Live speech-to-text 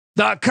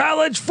The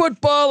college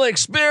football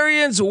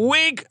experience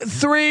week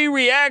 3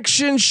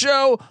 reaction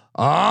show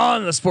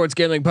on the Sports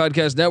Gambling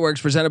Podcast Network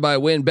presented by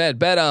WynnBET.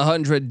 Bet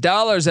 $100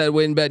 at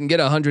WynnBET and get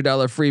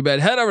 $100 free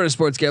bet. Head over to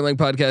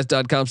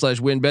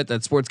sportsgamblingpodcast.com/WynnBET.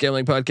 That's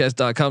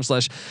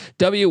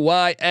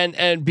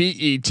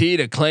sportsgamblingpodcast.com/WYNNBET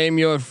to claim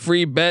your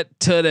free bet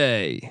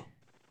today.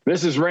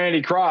 This is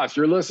Randy Cross.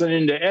 You're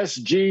listening to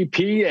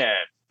SGPN.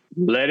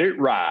 Let it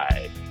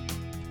ride.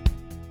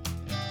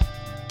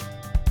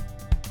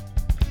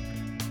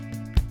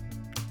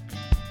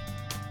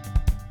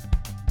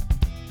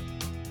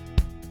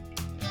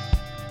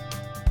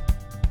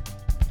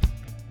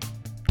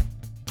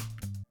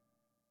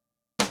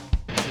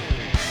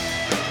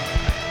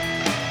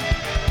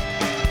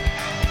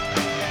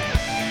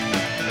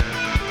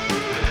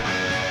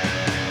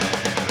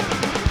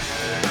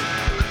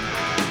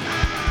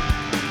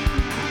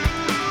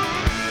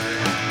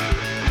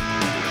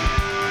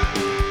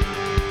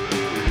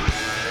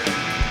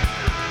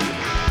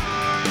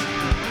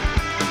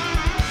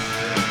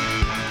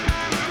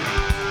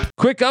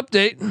 Quick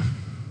update.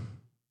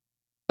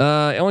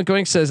 Ellen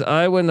Goink says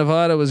Iowa,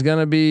 Nevada was going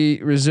to be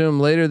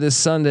resumed later this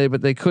Sunday,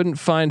 but they couldn't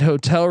find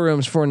hotel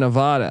rooms for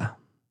Nevada.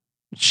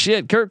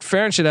 Shit, Kirk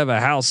Ferentz should have a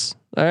house.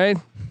 All right,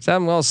 let's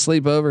have them all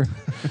sleep over.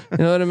 You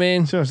know what I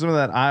mean? Show some of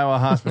that Iowa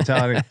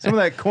hospitality, some of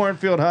that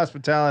cornfield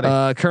hospitality.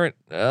 Current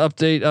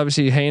update,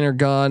 obviously Hainer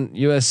gone.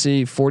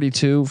 USC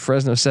 42,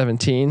 Fresno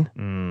 17.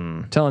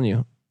 Telling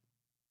you,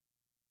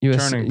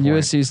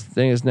 USC's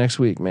thing is next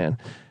week, man.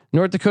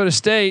 North Dakota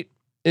State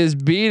is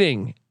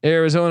beating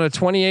Arizona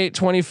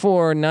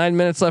 28-24. 9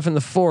 minutes left in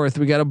the fourth.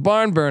 We got a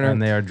barn burner,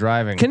 and they are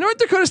driving. Can North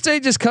Dakota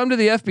State just come to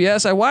the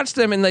FBS? I watched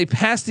them and they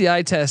passed the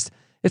eye test.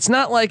 It's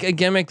not like a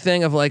gimmick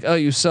thing of like, oh,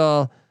 you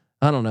saw,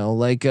 I don't know,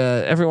 like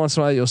every once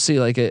in a while you'll see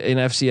like an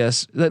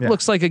FCS that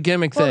looks like a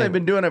gimmick thing. They've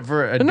been doing it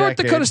for a decade. North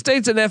Dakota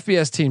State's an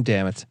FBS team.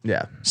 Damn it.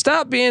 Yeah.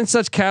 Stop being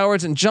such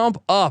cowards and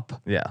jump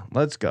up. Yeah.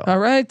 Let's go. All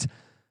right.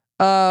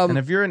 And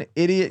if you're an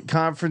idiot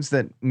conference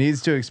that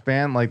needs to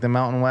expand, like the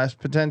Mountain West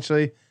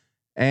potentially,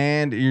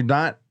 and you're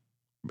not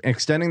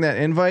extending that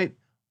invite,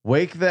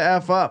 wake the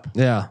F up.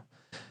 Yeah.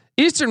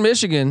 Eastern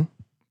Michigan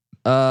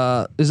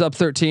is up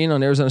 13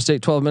 on Arizona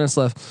State. 12 minutes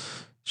left.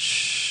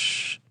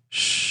 Shh.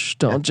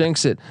 Don't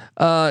jinx it.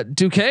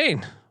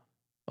 Duquesne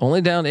only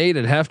down 8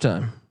 at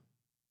halftime.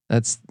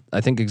 That's,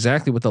 I think,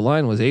 exactly what the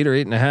line was, 8 or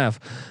 8.5.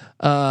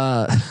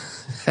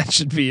 That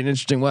should be an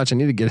interesting watch. I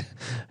need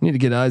to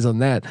get eyes on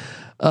that.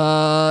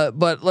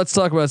 But let's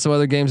talk about some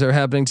other games that are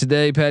happening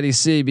today, Patty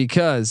C,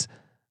 because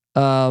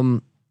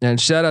and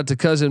shout out to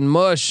cousin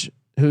Mush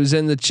who's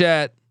in the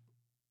chat.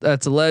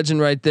 That's a legend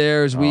right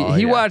there. As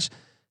he watched.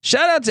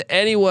 Shout out to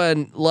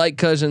anyone like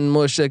cousin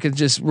Mush that could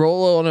just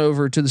roll on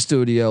over to the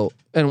studio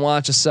and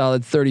watch a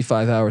solid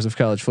 35 hours of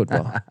college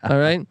football. All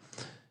right,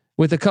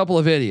 with a couple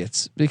of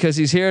idiots, because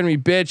he's hearing me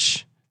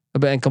bitch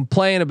about and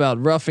complain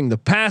about roughing the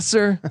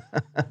passer,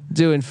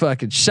 doing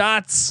fucking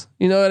shots.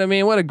 You know what I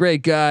mean? What a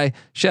great guy.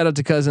 Shout out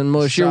to cousin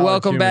Mush. You're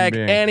welcome back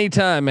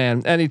anytime,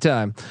 man.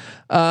 Anytime.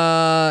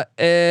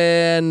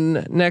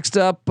 And next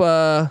up,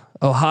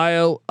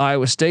 Ohio,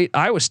 Iowa State.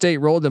 Iowa State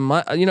rolled them.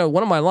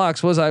 One of my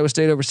locks was Iowa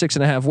State over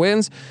 6.5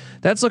 wins.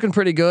 That's looking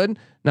pretty good.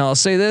 Now I'll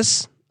say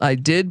this: I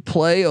did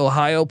play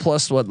Ohio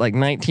plus like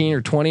 19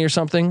 or 20 or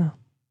something.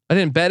 I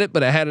didn't bet it,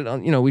 but I had it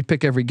on. We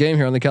pick every game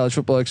here on the College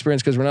Football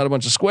Experience because we're not a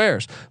bunch of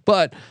squares.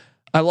 But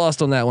I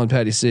lost on that one,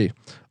 Patty C.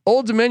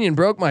 Old Dominion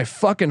broke my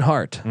fucking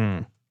heart.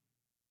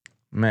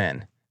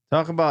 Man,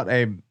 talk about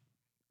a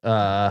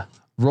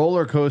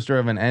roller coaster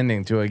of an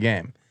ending to a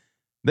game.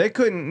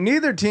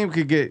 Neither team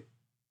could get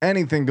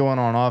anything going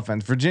on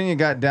offense. Virginia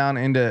got down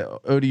into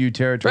ODU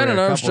territory a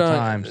couple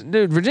times.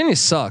 Dude, Virginia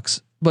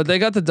sucks, but they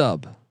got the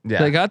dub. Yeah.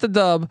 They got the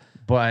dub,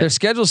 but their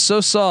schedule's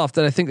so soft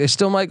that I think they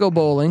still might go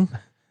bowling,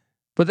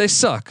 but they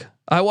suck.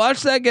 I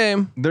watched that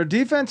game. Their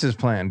defense is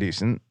playing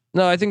decent.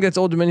 No, I think that's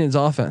Old Dominion's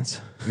offense.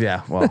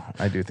 Yeah, well,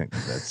 I do think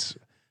that's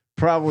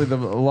probably the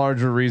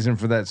larger reason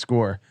for that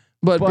score.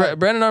 But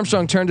Brandon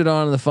Armstrong turned it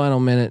on in the final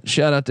minute.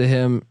 Shout out to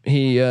him.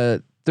 He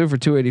threw for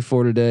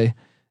 284 today.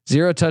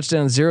 0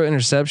 touchdowns, 0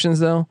 interceptions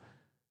though.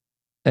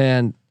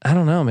 And I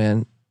don't know,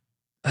 man.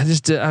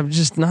 I'm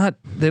just not.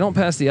 They don't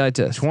pass the eye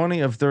test.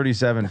 20 of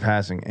 37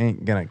 passing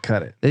ain't gonna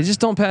cut it. They just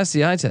don't pass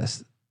the eye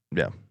test.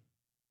 Yeah.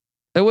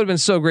 It would have been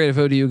so great if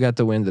ODU got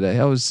the win today.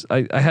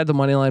 I had the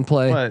money line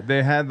play. But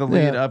they had the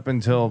lead up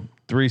until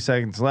 3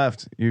 seconds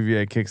left.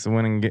 UVA kicks the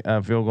winning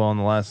field goal in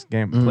the last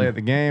play of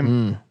the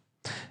game.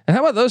 And how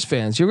about those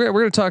fans? We're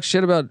going to talk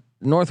shit about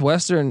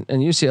Northwestern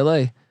and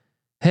UCLA.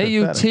 Hey,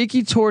 you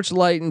tiki torch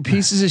lighting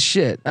pieces of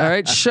shit. All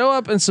right, show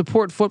up and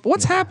support football.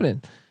 What's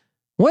happening?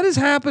 What is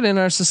happening in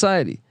our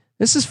society?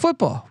 This is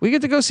football. We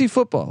get to go see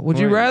football. Would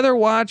you rather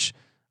watch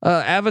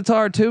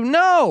Avatar 2?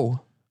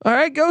 No. All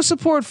right, go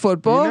support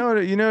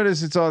football. You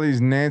notice it's all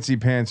these Nancy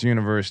Pants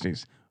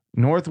universities: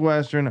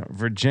 Northwestern,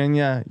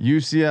 Virginia,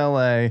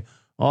 UCLA,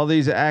 all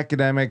these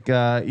academic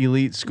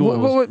elite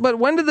schools. But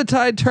when did the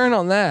tide turn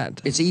on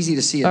that? It's easy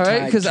to see. All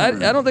right, because I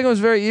don't think it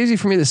was very easy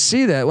for me to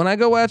see that when I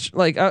go watch.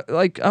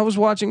 I was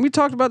watching. We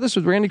talked about this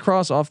with Randy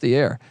Cross off the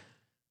air.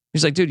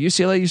 He's like, dude,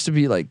 UCLA used to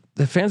be like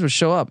the fans would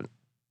show up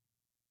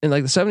in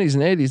like the 70s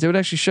and 80s. They would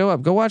actually show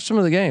up. Go watch some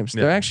of the games.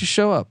 Yeah. They actually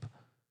show up.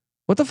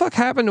 What the fuck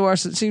happened to our?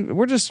 See,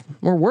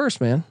 we're worse,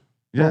 man.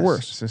 Yes, we're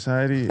worse.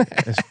 Society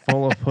is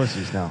full of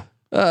pussies now.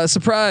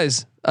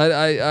 Surprise.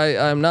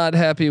 I'm not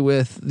happy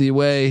with the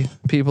way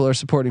people are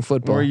supporting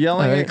football. We're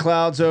yelling at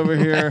clouds over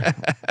here.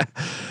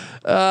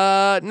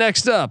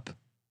 Next up,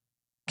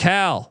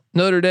 Cal,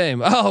 Notre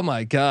Dame. Oh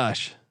my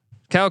gosh.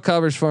 Cal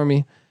covers for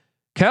me.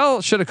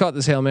 Cal should have caught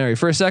this Hail Mary.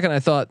 For a second, I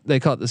thought they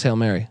caught this Hail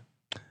Mary.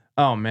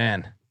 Oh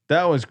man,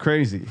 that was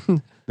crazy.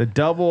 The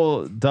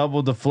double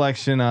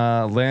deflection,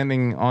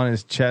 landing on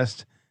his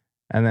chest,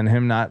 and then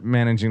him not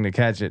managing to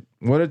catch it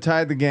would have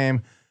tied the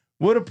game.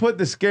 Would have put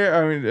the scare.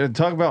 I mean,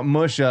 talk about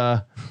Mush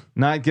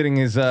not getting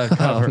his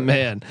cover. Oh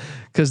man,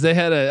 because they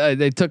had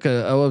they took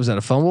what was that,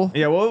 a fumble?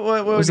 Yeah, what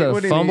was that,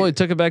 a fumble? He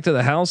took it back to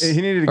the house.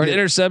 He needed to an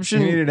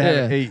interception. He needed to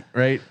have 8,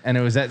 right? And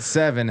it was at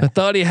 7. I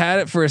thought he had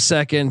it for a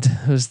second.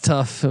 It was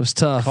tough. It was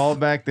tough. Call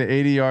back the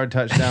 80-yard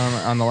touchdown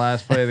on the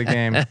last play of the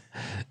game,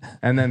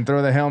 and then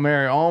throw the Hail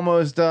Mary.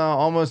 Almost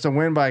a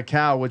win by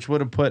Cal, which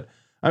would have put.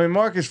 I mean,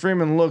 Marcus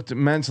Freeman looked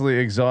mentally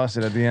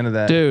exhausted at the end of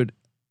that. Dude,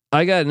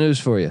 I got news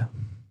for you.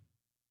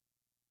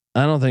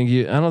 I don't think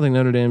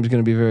Notre Dame is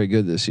going to be very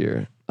good this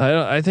year.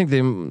 I think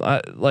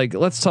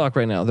let's talk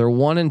right now. They're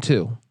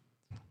 1-2.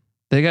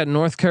 They got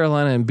North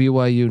Carolina and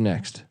BYU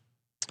next.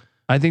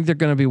 I think they're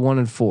going to be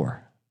 1-4.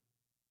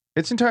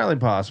 It's entirely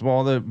possible.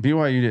 Although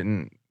BYU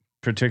didn't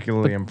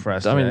particularly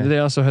impress. I mean, they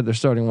also had their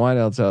starting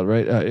wideouts out,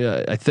 right?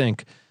 Yeah, I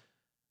think.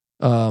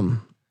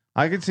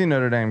 I could see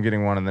Notre Dame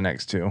getting one of the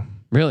next 2.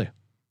 Really?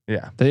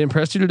 Yeah. They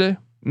impressed you today?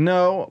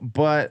 No,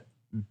 but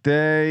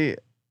they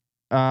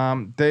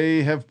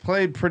have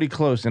played pretty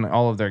close in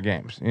all of their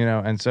games,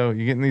 and so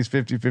you get in these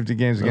 50-50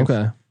 games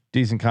against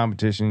decent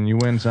competition. You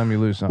win some, you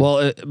lose some.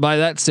 Well, by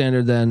that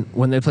standard, then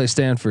when they play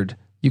Stanford,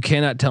 you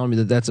cannot tell me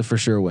that that's a for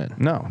sure win.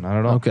 No, not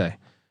at all. Okay.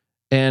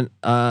 And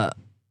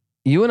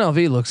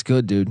UNLV looks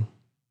good, dude.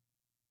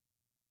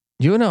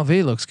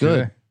 UNLV looks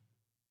good.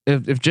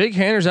 If Jake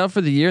Haener's out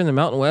for the year and the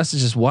Mountain West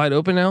is just wide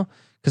open now,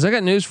 because I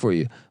got news for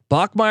you.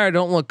 Bachmeier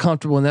don't look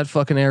comfortable in that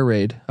fucking air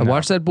raid. I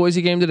watched that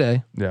Boise game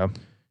today. Yeah.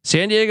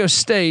 San Diego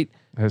State,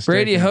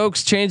 Brady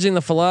Hoke's changing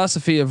the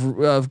philosophy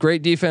of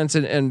great defense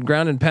and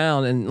ground and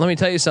pound. And let me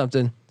tell you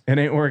something. It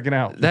ain't working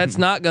out. That's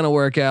not going to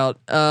work out.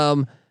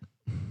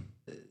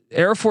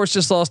 Air Force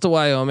just lost to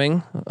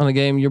Wyoming on a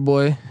game your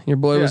boy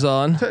was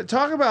on.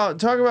 Talk about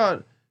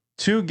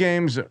 2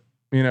 games,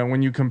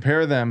 when you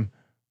compare them,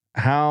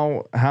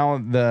 how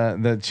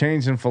the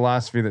change in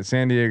philosophy that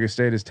San Diego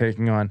State is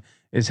taking on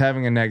is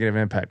having a negative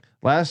impact.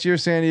 Last year,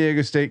 San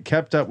Diego State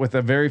kept up with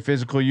a very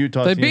physical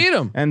Utah team. They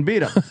beat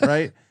them,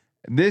 right?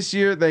 This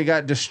year, they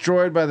got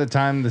destroyed by the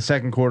time the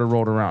second quarter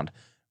rolled around.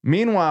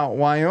 Meanwhile,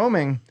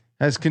 Wyoming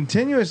has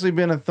continuously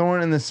been a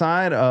thorn in the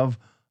side of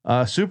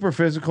a super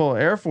physical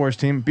Air Force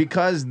team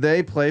because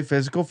they play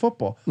physical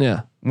football.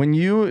 Yeah. When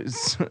you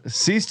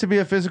cease to be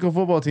a physical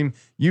football team,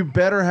 you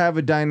better have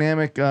a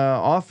dynamic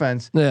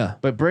offense. Yeah.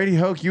 But Brady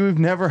Hoke, you've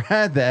never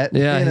had that.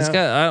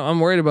 Yeah,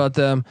 I'm worried about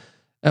them.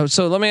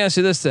 So let me ask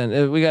you this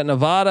then: we got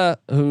Nevada,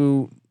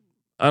 who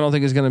I don't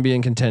think is going to be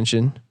in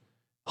contention.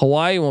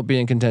 Hawaii won't be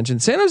in contention.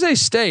 San Jose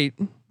State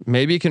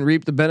maybe can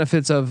reap the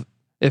benefits of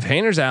if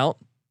Haener's out.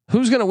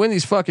 Who's going to win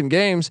these fucking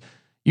games?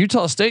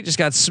 Utah State just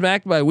got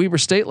smacked by Weber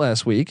State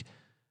last week.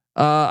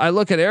 I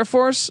look at Air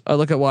Force. I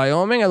look at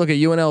Wyoming. I look at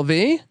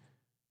UNLV.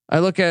 I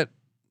look at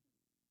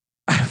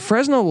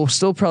Fresno will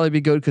still probably be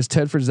good because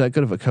Tedford's that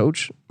good of a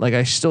coach. Like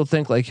I still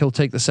think like he'll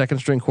take the second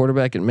string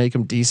quarterback and make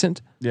him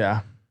decent.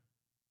 Yeah.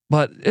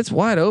 But it's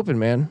wide open,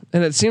 man.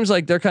 And it seems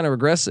like they're kind of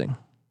regressing.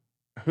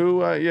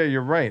 Yeah,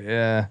 you're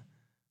right.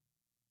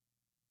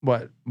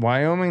 What,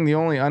 Wyoming, the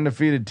only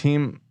undefeated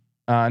team?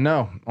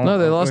 No,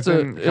 they lost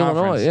to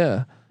Illinois.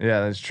 Yeah.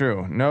 Yeah, that's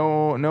true.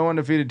 No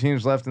undefeated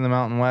teams left in the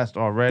Mountain West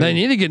already. They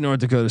need to get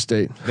North Dakota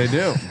State. They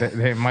do.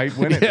 They might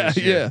win it this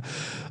year.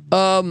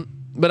 Yeah.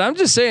 But I'm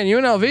just saying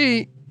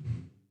UNLV,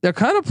 they're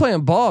kind of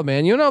playing ball,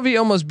 man. UNLV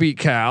almost beat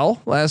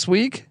Cal last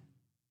week.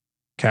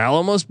 Cal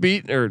almost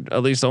beat, or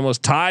at least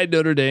almost tied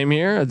Notre Dame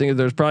here. I think if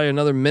there's probably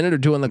another minute or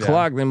 2 on the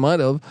clock, they might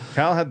have.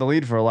 Cal had the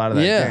lead for a lot of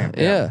that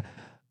game. Yeah.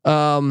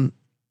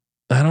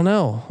 I don't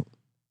know.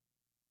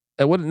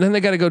 Then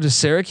they got to go to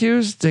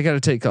Syracuse. They got to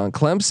take on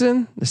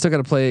Clemson. They still got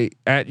to play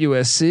at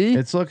USC.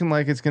 It's looking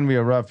like it's going to be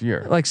a rough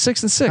year. Like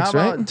 6-6, How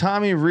right? about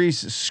Tommy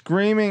Rees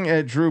screaming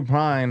at Drew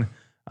Pine?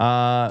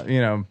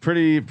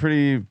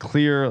 Pretty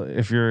clear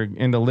if you're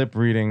into lip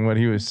reading what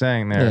he was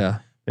saying there. Yeah.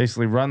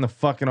 Basically, run the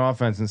fucking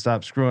offense and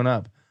stop screwing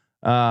up.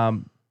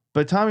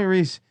 But Tommy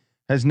Rees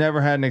has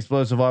never had an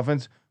explosive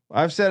offense.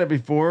 I've said it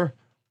before.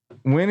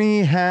 When he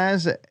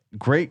has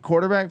great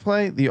quarterback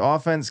play, the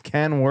offense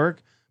can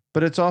work,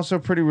 but it's also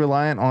pretty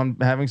reliant on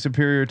having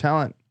superior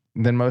talent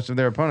than most of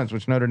their opponents,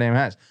 which Notre Dame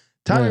has.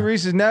 Tommy Yeah.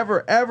 Reese has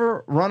never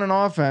ever run an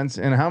offense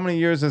in how many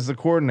years as the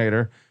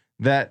coordinator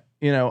that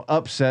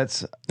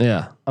upsets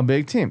Yeah. a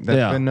big team. That's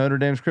Yeah. been Notre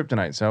Dame's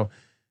kryptonite. So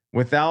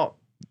without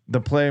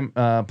the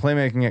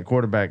playmaking at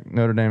quarterback,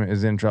 Notre Dame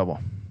is in trouble.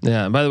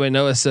 Yeah. And by the way,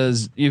 Noah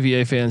says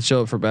UVA fans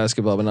show up for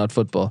basketball but not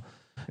football.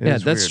 It Yeah,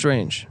 is that's weird.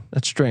 strange.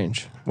 That's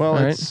strange. Well,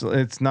 All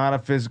it's not a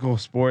physical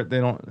sport. They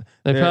don't.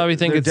 They probably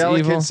think their it's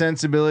delicate evil.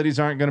 sensibilities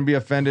aren't going to be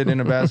offended in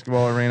a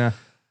basketball arena.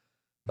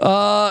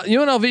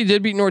 UNLV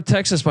did beat North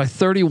Texas by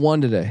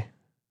 31 today.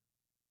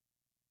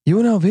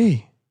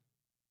 UNLV,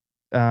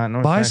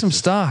 North buy Texas. some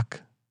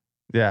stock.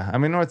 Yeah, I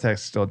mean North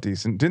Texas is still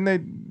decent.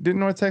 Didn't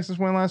North Texas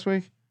win last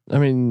week? I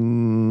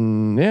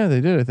mean, yeah,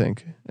 they did. I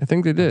think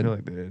they I did. feel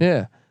like they did.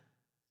 Yeah,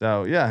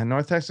 So yeah,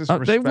 North Texas.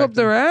 they whooped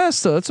their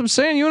ass though. That's what I'm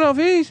saying.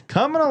 UNLV,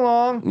 coming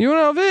along.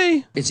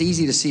 UNLV. It's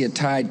easy to see a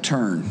tide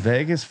turn.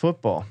 Vegas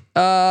football.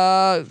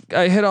 I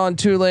hit on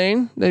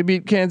Tulane. They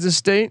beat Kansas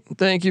State.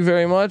 Thank you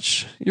very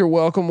much. You're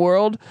welcome,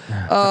 world.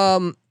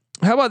 How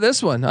about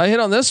this one? I hit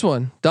on this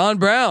one. Don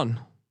Brown.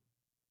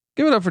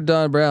 Give it up for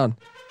Don Brown.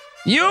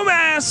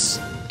 UMass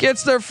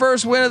gets their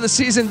first win of the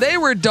season. They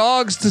were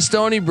dogs to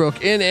Stony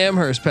Brook in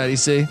Amherst, Patty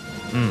C.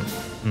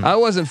 I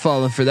wasn't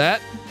falling for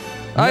that.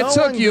 I No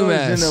took one goes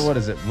UMass. into, what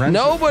is it? Rensselaer?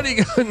 Nobody.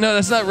 No,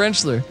 that's not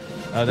Rentschler.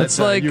 That's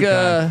like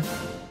UConn.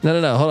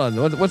 no. Hold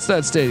on. What's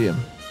that stadium?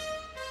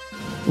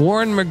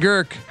 Warren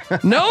McGurk.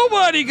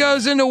 Nobody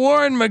goes into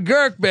Warren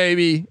McGurk,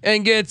 baby,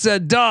 and gets a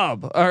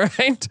dub. All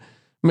right,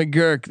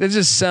 McGurk. That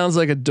just sounds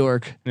like a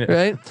dork,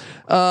 right?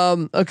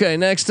 Okay,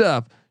 next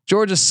up,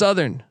 Georgia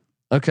Southern.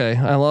 Okay,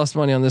 I lost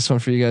money on this one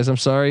for you guys. I'm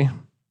sorry.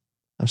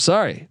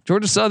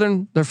 Georgia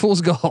Southern, they're fool's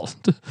gold.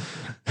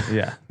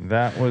 Yeah,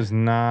 that was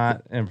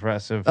not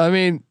impressive. I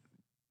mean,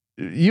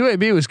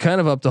 UAB was kind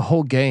of up the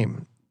whole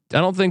game. I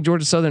don't think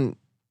Georgia Southern,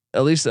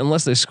 at least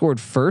unless they scored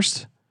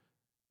first.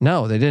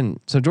 No, they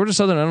didn't. So Georgia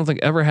Southern, I don't think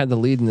ever had the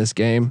lead in this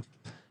game.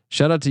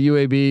 Shout out to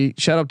UAB.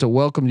 Shout out to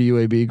Welcome to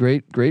UAB.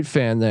 Great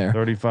fan there.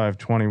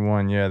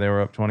 35-21. Yeah, they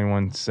were up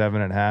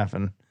 21-7 at half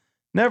and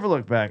never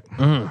looked back.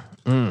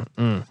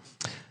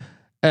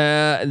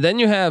 Then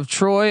you have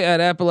Troy at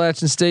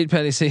Appalachian State.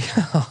 Penny C.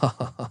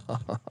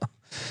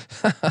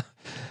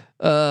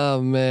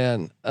 Oh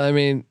man, I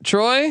mean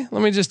Troy.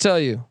 Let me just tell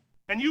you.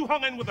 And you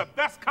hung in with the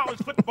best college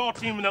football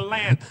team in the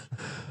land.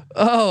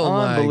 Oh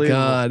my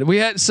God. We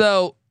had,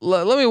 so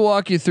let me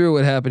walk you through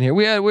what happened here.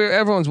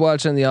 Everyone's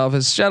watching The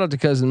Office. Shout out to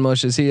Cousin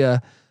Mush as he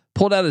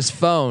pulled out his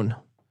phone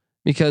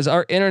because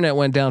our internet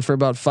went down for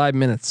about 5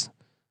 minutes.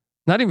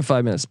 Not even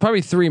 5 minutes,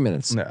 probably 3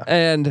 minutes. No.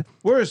 And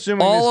We're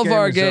assuming all this of game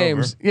our is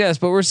games, over. yes,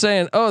 but we're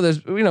saying, oh,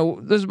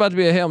 there's about to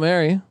be a Hail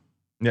Mary.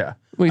 Yeah.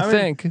 We I mean,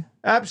 think.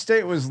 App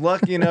State was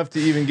lucky enough to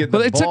even get the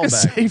But they ball took a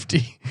back.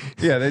 safety.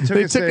 Yeah, they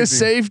took a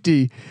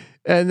safety.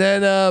 And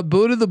then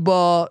booted the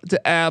ball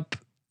to App.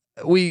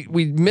 We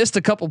missed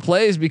a couple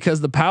plays because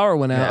the power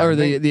went out, Yeah, or I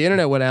the think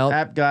internet went out.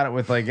 App got it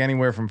with like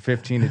anywhere from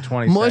 15 to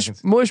 20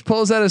 seconds. Mush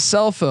pulls out his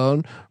cell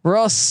phone. We're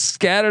all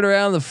scattered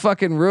around the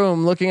fucking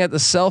room looking at the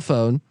cell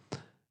phone,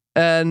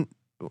 and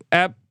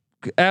App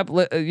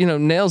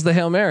nails the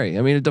Hail Mary.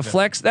 I mean, it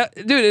deflects that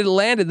dude. It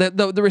landed.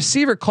 The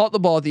receiver caught the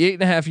ball at the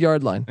 8.5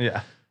 yard line.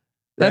 Yeah.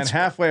 That's and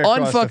halfway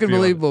across the unfucking field.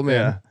 believable, man.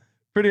 Yeah.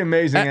 Pretty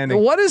amazing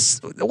ending. What is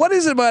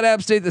it about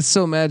App State that's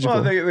so magical?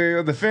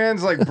 Well, the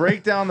fans like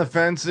break down the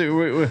fence.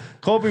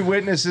 Colby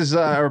witnesses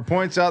or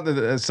points out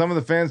that some of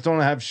the fans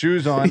don't have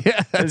shoes on.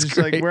 Yeah, They're that's just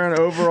great. like wearing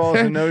overalls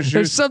and no There's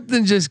shoes.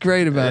 something just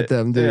great about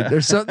them, dude. Yeah.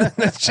 There's something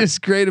that's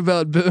just great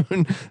about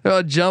Boone. They're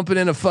all jumping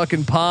in a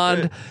fucking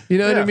pond. You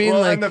know what I mean?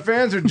 Well, Like and the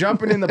fans are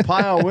jumping in the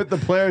pile with the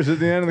players at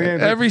the end of the game.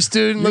 every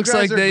student You looks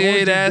guys like are they going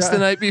ate to ass die. the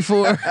night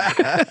before.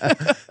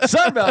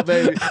 Sunbelt,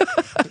 baby.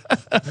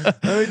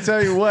 Let me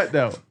tell you what,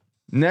 though.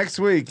 Next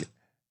week,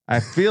 I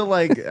feel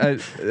like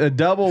a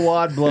double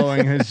wad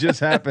blowing has just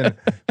happened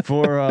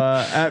for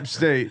App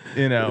State.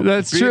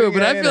 That's true, beating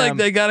but I feel like A&M.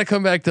 they got to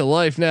come back to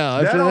life now.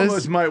 That After almost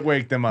this, might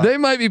wake them up. they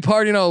might be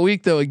partying all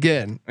week though.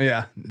 Again,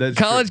 Yeah, that's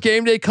college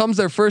game day comes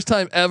their first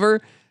time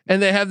ever,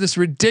 and they have this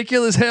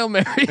ridiculous Hail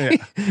Mary. true.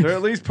 Yeah. They're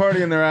at least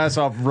partying their ass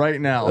off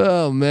right now.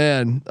 Oh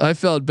man, I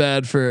felt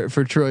bad for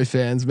Troy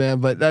fans, man,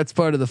 but that's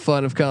part of the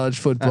fun of college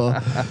football.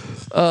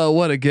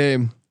 What a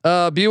game!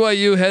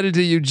 BYU headed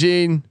to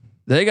Eugene.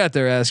 They got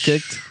their ass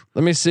kicked.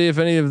 Let me see if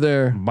any of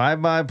their Bye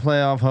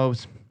playoff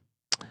hopes.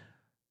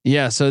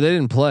 yeah. So they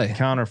didn't play.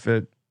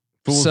 Counterfeit.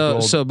 Fool's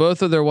gold. So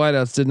both of their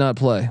wideouts did not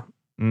play.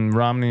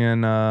 Romney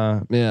and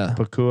Yeah,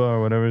 Pakua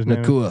or whatever his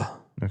name. Nakua.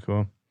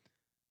 Nakua.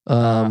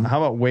 Um, How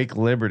about Wake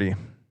Liberty?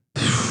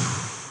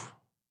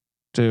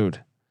 dude.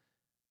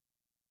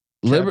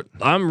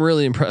 I'm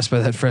really impressed by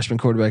that freshman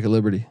quarterback at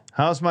Liberty.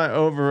 How's my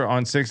over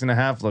on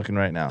 6.5 looking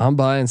right now? I'm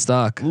buying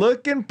stock.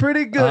 Looking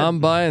pretty good. I'm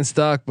buying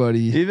stock, buddy.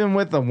 Even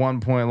with the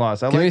 1 point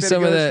loss. I Give me like that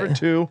some it of goes that. for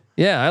 2.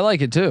 Yeah, I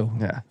like it too.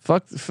 Yeah.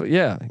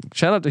 Yeah.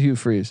 Shout out to Hugh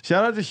Freeze.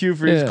 Shout out to Hugh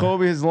Freeze. Yeah.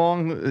 Colby has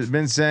long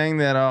been saying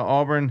that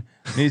Auburn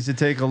needs to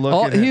take a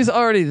look at He's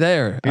already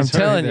there. He's I'm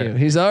telling already you, there.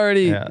 he's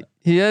already. Yeah.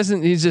 He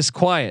hasn't. He's just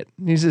quiet.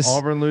 He's just.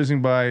 Auburn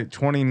losing by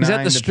 29. He's at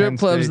the to strip Penn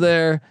clubs State.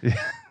 there. Yeah.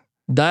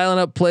 Dialing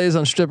up plays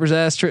on strippers'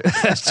 ass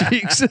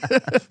cheeks. All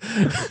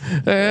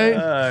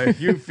right.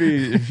 Hugh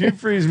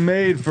Freeze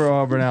made for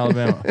Auburn,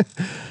 Alabama.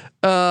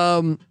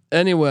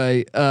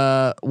 Anyway,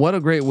 what a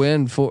great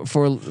win for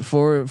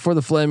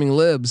the Flaming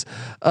Libs.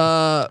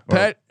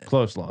 Pat,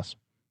 Close loss.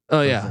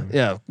 oh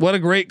yeah. What a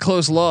great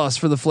close loss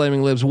for the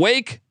Flaming Libs.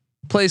 Wake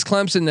plays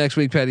Clemson next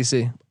week. Patty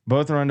C.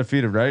 Both are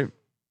undefeated, right?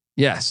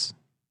 Yes.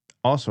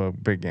 Also a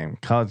big game,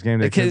 college game.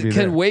 They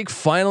Can Wake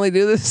finally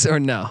do this or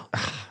no?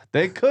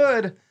 They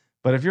could,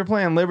 but if you're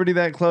playing Liberty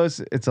that close,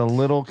 it's a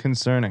little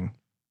concerning.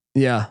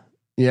 Yeah.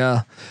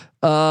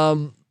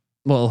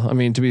 Well, I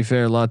mean, to be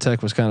fair, La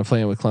Tech was kind of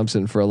playing with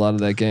Clemson for a lot of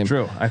that game.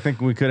 True. I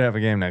think we could have a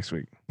game next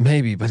week.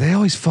 Maybe, but they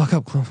always fuck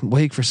up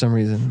Wake for some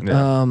reason.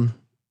 Yeah.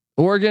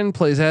 Oregon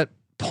plays at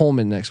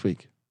Pullman next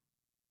week.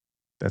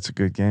 That's a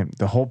good game.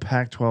 The whole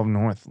Pac-12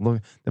 North.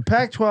 Look, the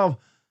Pac-12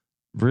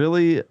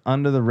 really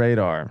under the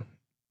radar,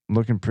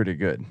 looking pretty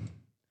good.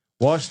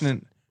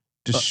 Washington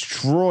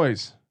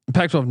destroys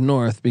Pac-12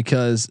 North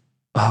because,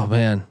 oh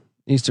man,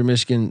 Eastern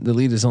Michigan, the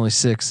lead is only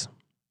 6.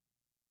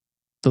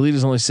 The lead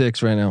is only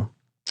 6 right now.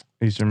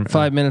 Eastern.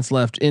 5 minutes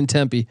left in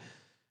Tempe.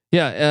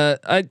 Yeah,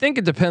 I think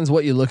it depends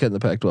what you look at in the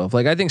Pac-12.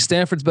 Like I think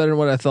Stanford's better than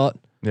what I thought.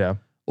 Yeah.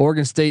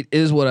 Oregon State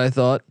is what I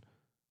thought.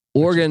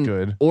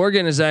 Oregon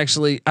is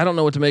actually, I don't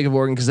know what to make of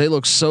Oregon because they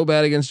look so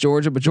bad against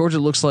Georgia, but Georgia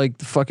looks like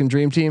the fucking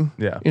dream team.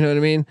 Yeah. You know what I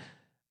mean?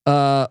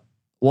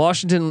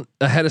 Washington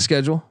ahead of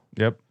schedule.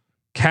 Yep.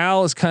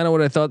 Cal is kind of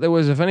what I thought there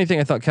was. If anything,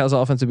 I thought Cal's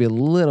offense would be a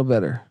little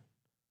better.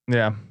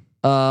 Yeah.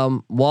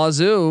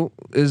 Wazoo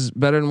is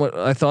better than what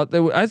I thought they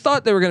would. I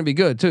thought they were going to be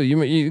good too. You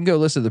can go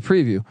listen to the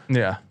preview.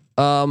 Yeah.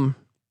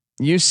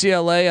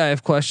 UCLA I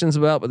have questions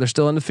about, but they're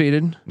still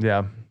undefeated.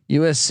 Yeah.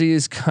 USC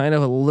is kind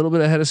of a little bit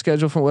ahead of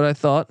schedule from what I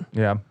thought.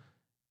 Yeah.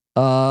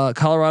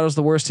 Colorado's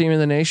the worst team in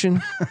the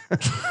nation.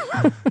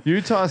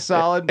 Utah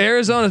solid.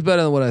 Arizona's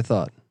better than what I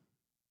thought.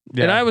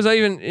 Yeah. And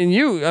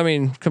I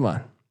mean, come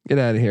on, get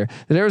out of here.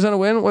 Did Arizona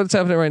win? What's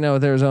happening right now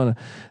with Arizona?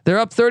 They're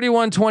up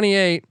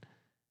 31-28.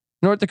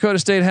 North Dakota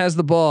State has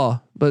the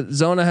ball, but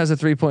Zona has a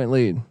 3-point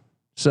lead.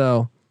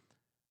 So,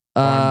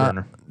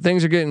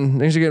 things are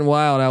getting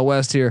wild out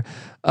west here.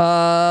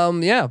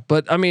 Yeah,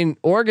 but I mean,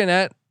 Oregon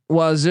at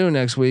Wazoo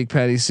next week,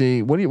 Patty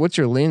C. What's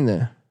your lean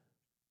there?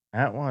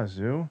 At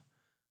Wazoo.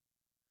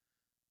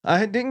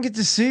 I didn't get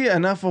to see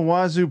enough of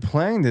Wazoo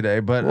playing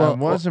today, but I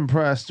was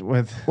impressed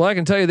with. Well, I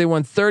can tell you they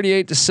won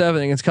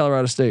 38-7 against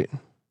Colorado State.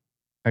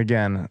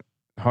 Again,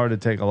 hard to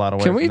take a lot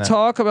away. Can we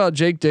talk about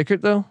Jake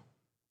Dickert though?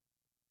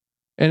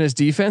 And his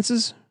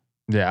defenses?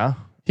 Yeah.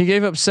 He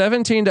gave up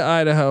 17 to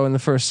Idaho in the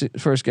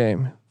first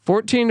game,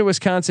 14 to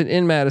Wisconsin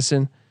in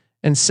Madison,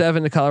 and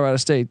 7 to Colorado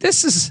State.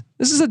 This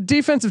is a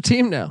defensive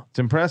team now. It's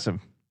impressive.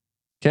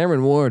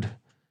 Cameron Ward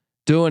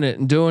doing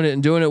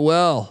it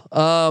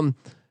well.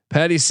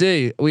 Patty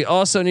C. We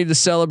also need to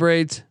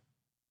celebrate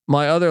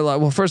my other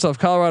lock. Well, first off,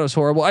 Colorado's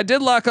horrible. I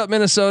did lock up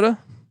Minnesota.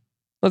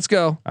 Let's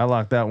go. I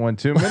locked that one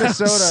too.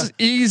 Minnesota.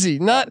 Easy.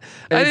 I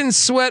didn't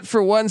sweat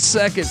for 1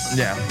 second.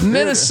 Yeah.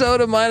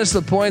 Minnesota minus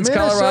the points.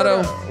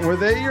 Minnesota, Colorado. Were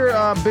they your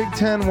Big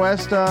Ten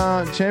West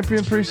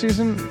champions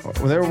preseason?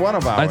 Well, they were one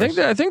of ours. I think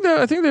they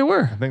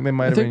were. I think they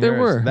might have I been think they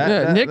yours.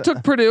 were. Nick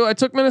took Purdue. I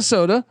took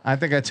Minnesota. I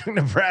think I took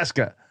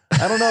Nebraska.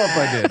 I don't know if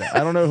I did.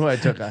 I don't know who I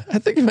took. I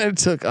think you might have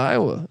took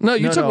Iowa. No,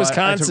 you took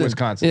Wisconsin. I took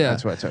Wisconsin. Yeah.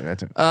 That's what I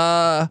took.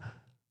 All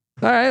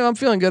right. I'm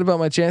feeling good about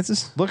my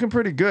chances. Looking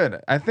pretty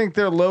good. I think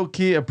they're low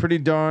key a pretty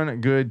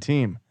darn good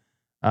team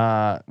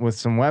with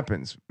some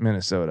weapons.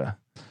 Minnesota.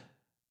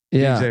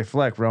 Yeah. DJ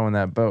Fleck rowing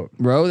that boat.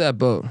 Row that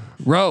boat.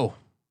 Row.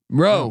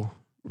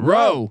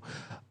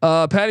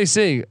 Patty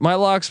C. My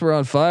locks were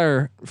on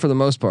fire for the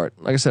most part.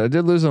 Like I said, I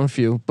did lose on a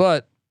few,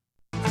 but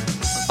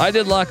I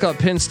did lock up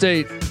Penn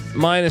State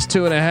minus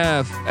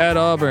 2.5 at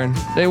Auburn.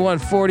 They won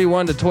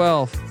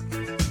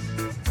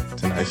 41-12.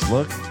 It's a nice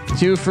look.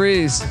 Hugh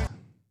Freeze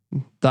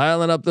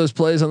dialing up those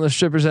plays on the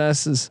strippers'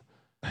 asses.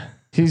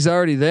 He's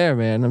already there,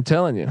 man. I'm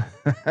telling you.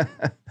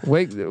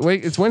 Wait!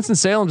 It's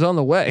Winston-Salem's on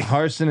the way.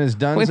 Harsin is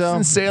done.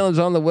 Winston-Salem's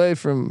on the way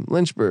from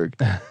Lynchburg.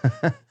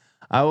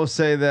 I will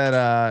say that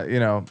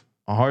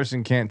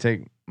Harsin can't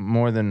take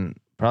more than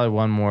probably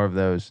one more of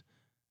those.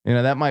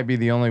 That might be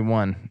the only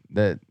one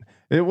that.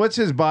 What's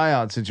his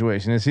buyout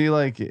situation? Is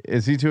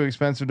he too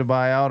expensive to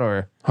buy out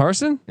or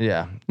Harsin?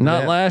 Yeah,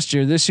 not last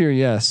year. This year,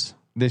 yes.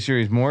 This year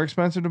he's more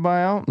expensive to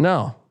buy out.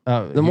 No.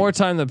 The more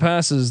time that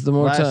passes, the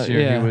more time. Last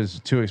year he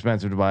was too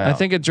expensive to buy out. I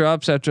think it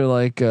drops after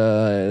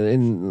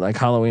in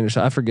Halloween or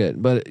something. I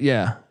forget, but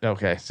yeah.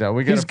 Okay, so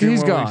we got.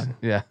 He's gone. Weeks.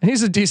 Yeah,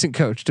 he's a decent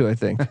coach too. I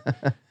think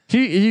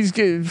he's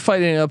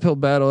fighting an uphill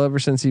battle ever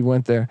since he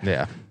went there.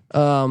 Yeah.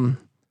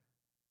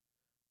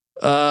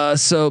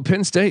 So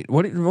Penn State.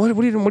 What do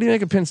you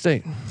make of Penn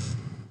State?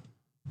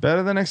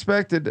 Better than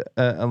expected.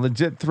 A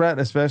legit threat,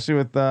 especially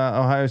with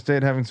Ohio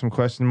State having some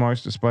question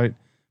marks despite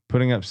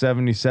putting up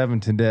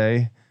 77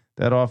 today.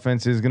 That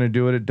offense is going to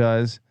do what it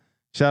does.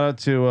 Shout out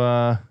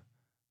to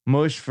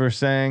Mush for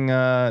saying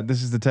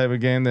this is the type of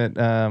game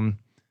that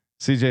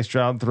CJ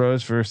Stroud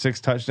throws for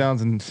 6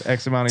 touchdowns and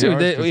X amount of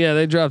Dude, yards.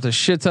 they dropped a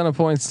shit ton of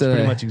points today.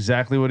 Pretty much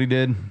exactly what he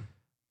did.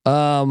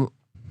 All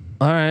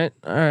right.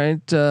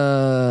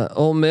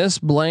 Ole Miss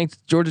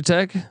blanked Georgia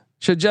Tech.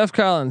 Should Jeff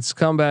Collins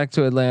come back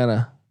to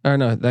Atlanta? Or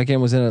no, that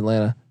game was in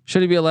Atlanta.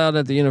 Should he be allowed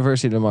at the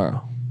university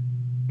tomorrow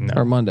No,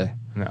 or Monday?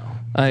 no.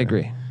 I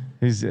agree.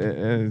 He's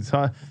it's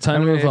hard.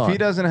 Time to move if on. he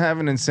doesn't have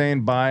an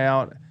insane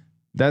buyout,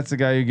 that's the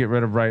guy you get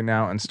rid of right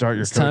now and start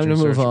your It's time coaching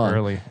to move search on.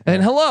 early.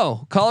 And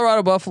hello,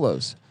 Colorado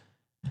Buffaloes.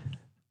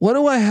 What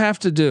do I have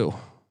to do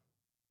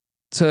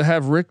to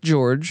have Rick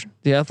George,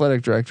 the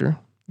athletic director,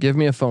 give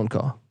me a phone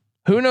call?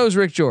 Who knows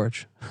Rick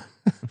George?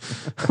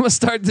 I'm gonna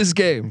start this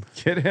game.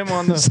 Get him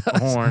on the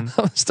horn. I'm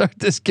gonna start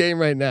this game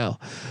right now,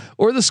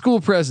 or the school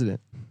president.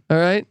 All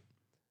right,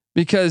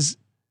 because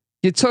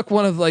you took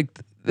one of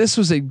this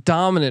was a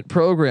dominant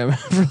program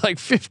for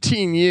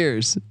 15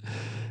 years.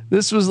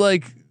 This was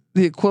like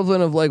the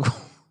equivalent of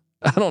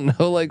I don't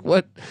know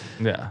what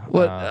Yeah.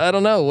 I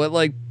don't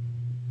know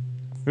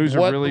Who's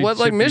what a really what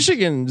chippy,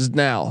 Michigan's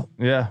now.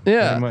 Yeah.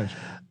 Yeah. Pretty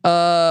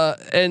much.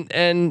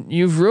 And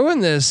you've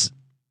ruined this.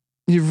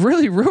 You've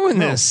really ruined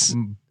this.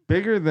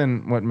 Bigger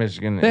than what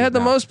Michigan. They had the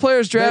most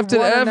players drafted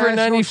won a ever in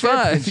national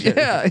 '95.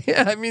 championship.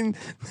 Yeah. I mean,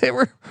 they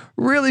were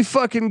really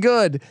fucking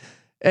good,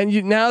 and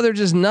now they're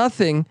just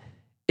nothing.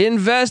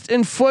 Invest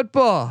in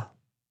football.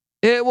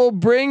 It will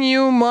bring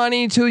you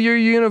money to your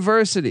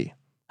university.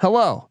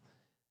 Hello,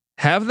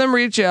 have them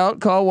reach out.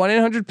 Call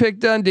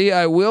 1-800-PICK-DUNDEE.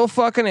 I will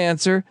fucking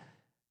answer.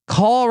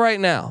 Call right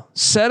now.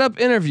 Set up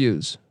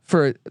interviews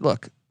for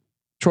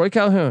Troy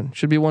Calhoun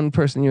should be one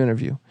person you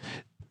interview.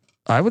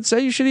 I would say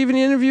you should even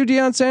interview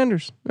Deion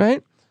Sanders,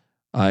 right?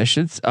 I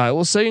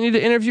will say you need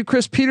to interview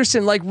Chris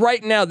Peterson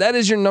right now. That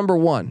is your number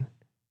one.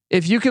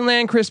 If you can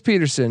land Chris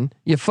Peterson,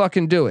 you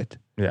fucking do it.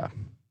 Yeah.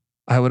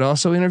 I would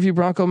also interview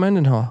Bronco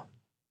Mendenhall.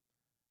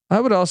 I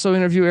would also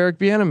interview Eric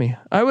Bieniemy.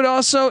 I would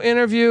also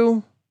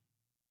interview.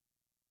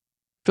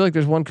 I feel like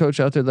there's one coach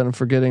out there that I'm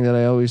forgetting that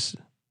I always.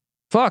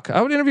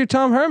 I would interview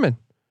Tom Herman.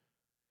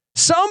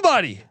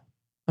 Somebody.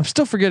 I'm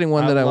still forgetting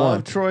one that I love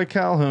want. Troy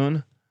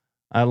Calhoun.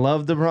 I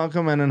love the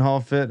Bronco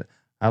Mendenhall fit.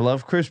 I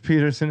love Chris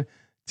Peterson.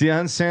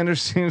 Deion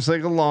Sanders seems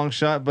like a long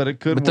shot, but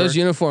it could But work. those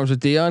uniforms with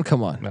Deion,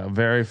 come on. No,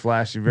 very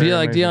flashy. Very Be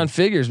like amazing. Deion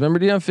Figures. Remember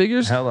Deion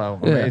Figures? Hello,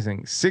 Yeah.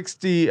 amazing.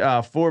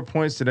 64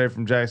 points today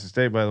from Jackson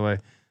State. By the way,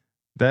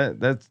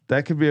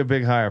 that could be a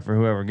big hire for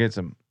whoever gets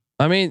him.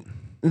 I mean,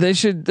 they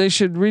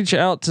should reach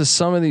out to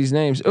some of these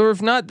names, or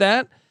if not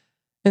that,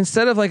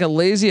 instead of a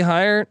lazy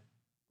hire,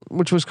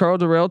 which was Carl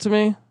Durrell to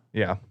me.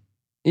 Yeah,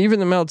 Even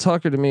the Mel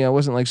Tucker to me, I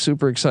wasn't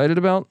super excited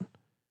about.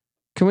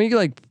 Can we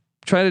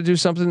try to do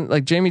something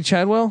like Jamie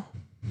Chadwell?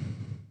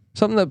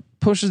 Something that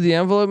pushes the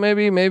envelope,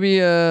 maybe.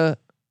 As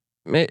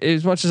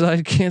much as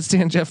I can't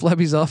stand Jeff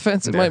Lebby's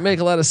offense, it might make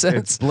a lot of sense.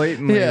 it's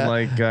blatantly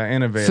Yeah.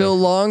 innovative. Phil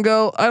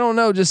Longo, I don't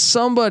know. Just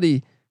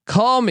somebody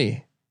call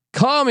me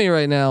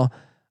right now.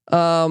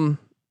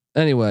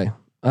 Anyway,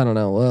 I don't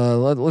know.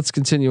 Let's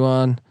continue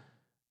on.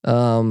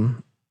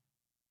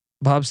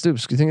 Bob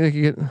Stoops. Do you think they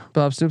could get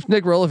Bob Stoops?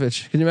 Nick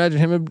Rolovich. Can you imagine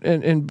him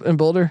in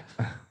Boulder?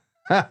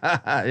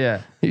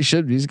 Yeah, He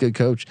should be. He's a good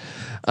coach.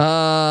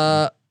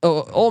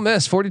 Ole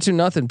Miss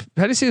 42-0.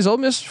 How do you see his Ole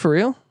Miss for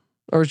real?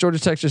 Or is Georgia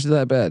Tech just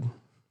that bad?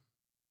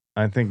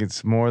 I think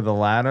it's more the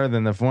latter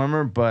than the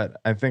former, but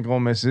I think Ole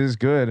Miss is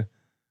good.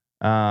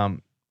 A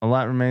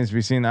lot remains to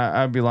be seen.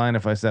 I'd be lying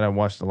if I said I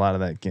watched a lot of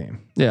that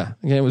game. Yeah,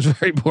 the game was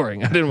very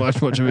boring. I didn't watch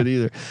much of it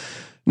either.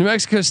 New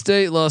Mexico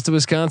State lost to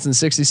Wisconsin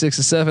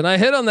 66-7. I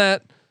hit on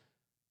that.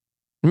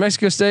 New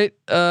Mexico State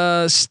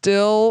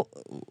still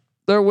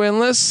they're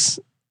winless.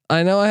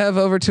 I know I have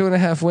over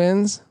 2.5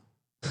 wins.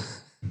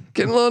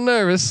 Getting a little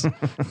nervous.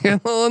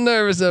 Getting a little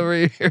nervous over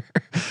here.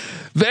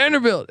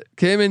 Vanderbilt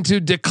came into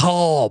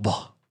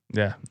DeKalb.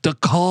 Yeah,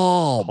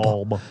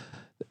 DeKalb.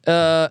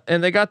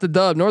 And they got the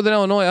dub. Northern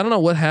Illinois, I don't know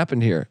what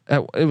happened here.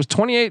 It was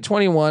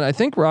 28-21. I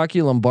think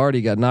Rocky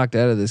Lombardi got knocked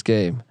out of this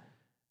game.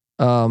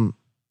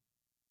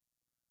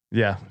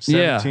 yeah,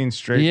 17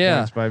 straight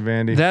points by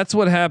Vandy. That's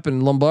what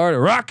happened.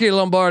 Rocky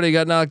Lombardi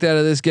got knocked out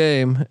of this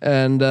game,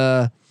 and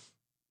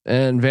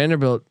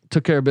Vanderbilt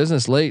took care of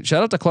business late.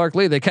 Shout out to Clark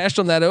Lee. They cashed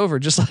on that over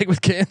just like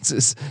with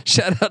Kansas.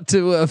 Shout out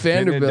to Getting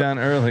Vanderbilt. it done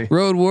early.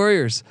 Road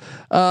Warriors.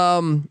 I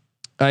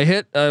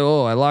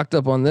locked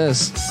up on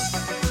this.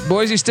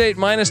 Boise State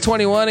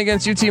 -21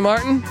 against UT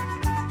Martin.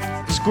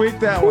 Squeak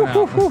that one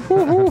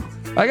out.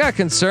 I got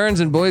concerns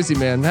in Boise,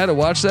 man. I had to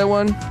watch that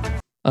one.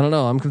 I don't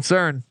know. I'm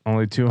concerned.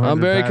 Only 200. I'm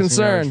very passing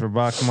concerned.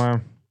 yards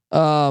for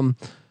Bachmeier.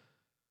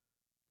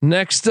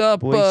 Next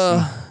up,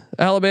 Boise.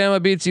 Alabama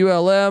beats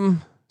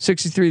ULM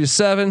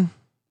 63-7.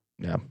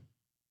 Yeah.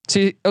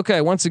 See,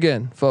 okay. Once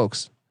again,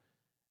 folks,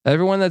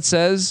 everyone that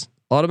says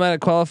automatic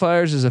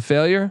qualifiers is a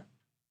failure,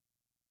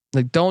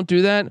 don't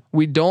do that.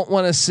 We don't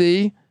want to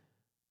see.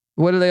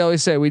 What do they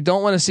always say? We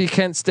don't want to see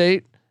Kent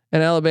State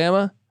and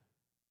Alabama.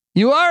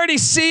 You already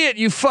see it,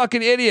 you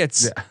fucking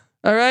idiots. Yeah.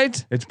 All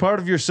right. It's part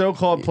of your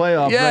so-called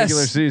playoff Yes.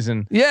 regular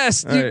season.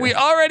 Yes, Right. we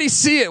already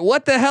see it.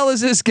 What the hell is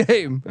this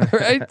game? All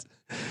right.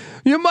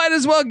 You might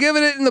as well give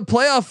it in the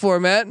playoff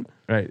format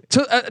Right.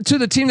 to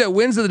the team that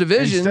wins the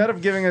division. Instead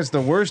of giving us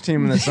the worst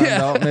team in the Sun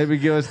Belt, maybe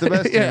give us the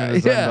best team in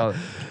the Sun Belt.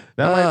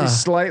 That might be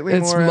slightly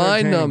it's more. It's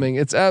mind numbing.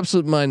 It's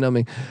absolute mind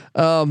numbing.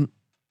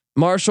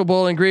 Marshall,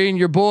 Bowling Green,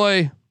 your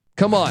boy.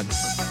 Come on.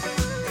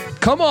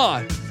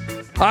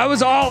 I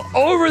was all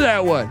over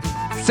that one.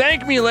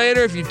 Thank me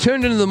later. If you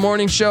tuned into the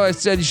morning show, I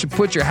said you should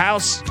put your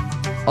house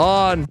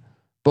on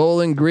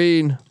Bowling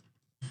Green.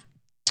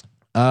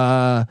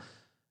 Patty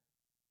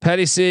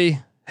C,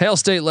 Hail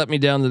State let me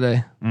down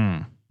today.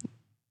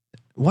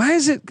 Why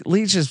is it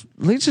Leach is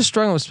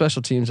struggling with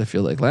special teams? I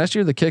feel like last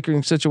year the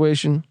kicking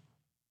situation.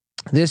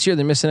 This year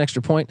they're missing an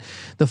extra point.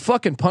 The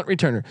fucking punt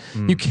returner.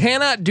 You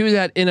cannot do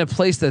that in a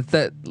place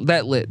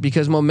that lit,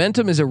 because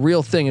momentum is a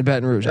real thing in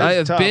Baton Rouge. I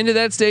have been to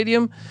that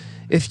stadium.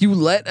 If you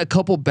let a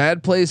couple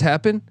bad plays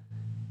happen,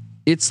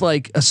 it's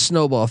like a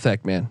snowball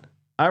effect, man.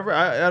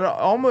 I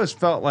almost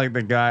felt like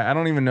the guy. I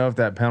don't even know if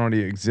that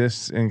penalty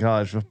exists in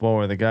college football,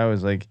 where the guy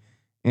was like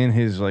in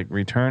his like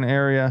return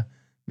area,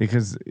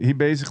 because he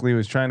basically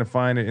was trying to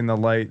find it in the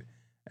light,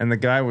 and the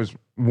guy was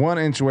 1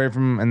 inch away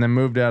from him and then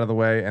moved out of the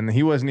way, and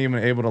he wasn't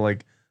even able to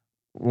like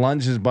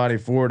lunge his body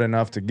forward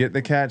enough to get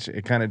the catch.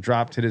 It kind of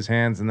dropped, hit his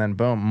hands, and then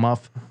boom,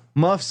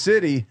 Muff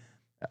City.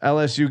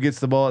 LSU gets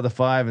the ball at the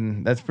 5,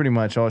 and that's pretty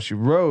much all she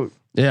wrote.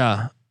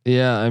 Yeah.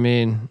 I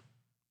mean,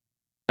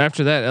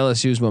 after that,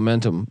 LSU's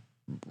momentum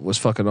was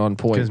fucking on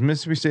point because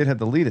Mississippi State had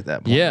the lead at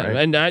that point. Yeah, right?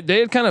 and they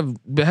had kind of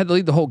had to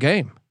lead the whole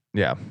game.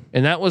 Yeah,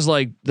 and that was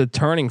like the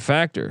turning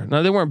factor.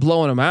 Now they weren't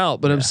blowing them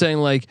out, but I'm saying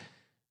like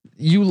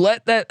you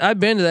let that. I've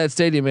been to that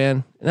stadium,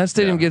 man. And that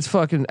stadium gets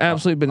fucking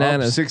absolutely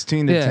bananas.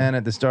 16-10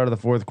 at the start of the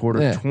fourth quarter.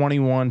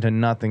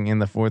 21-0 in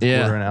the fourth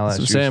quarter in LSU. That's what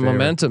I'm saying,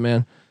 momentum,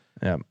 man.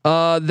 Yeah.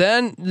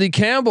 Then the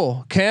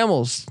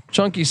Camels,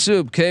 Chunky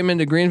Soup came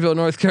into Greenville,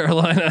 North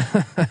Carolina.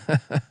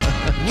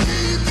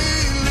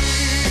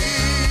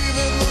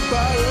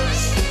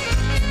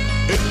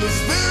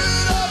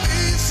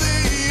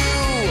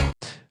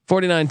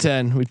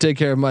 49-10. We take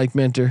care of Mike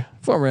Minter,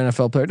 former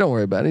NFL player. Don't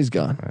worry about it. He's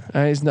gone. All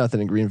right, he's nothing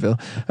in Greenville.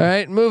 All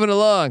right, moving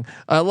along.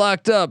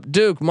 Locked up.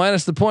 Duke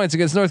minus the points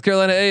against North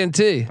Carolina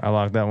A&T. I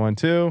locked that one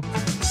too.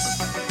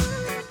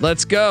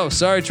 Let's go.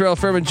 Sorry, Terrell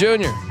Furman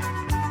Jr.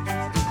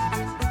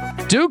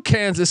 Duke,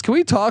 Kansas. Can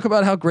we talk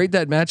about how great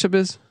that matchup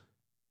is?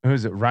 Who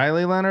is it?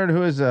 Riley Leonard.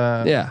 Who is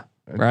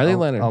Riley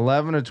Leonard.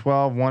 11-12,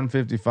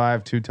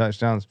 155, 2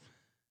 touchdowns.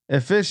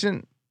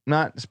 Efficient.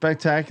 Not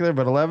spectacular,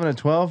 but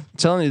 11-12. I'm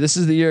telling you, this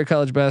is the year of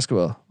college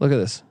basketball. Look at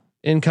this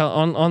on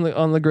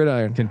the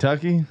gridiron.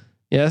 Kentucky,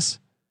 yes.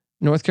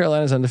 North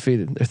Carolina's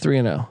undefeated. They're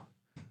 3-0.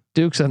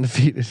 Duke's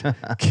undefeated.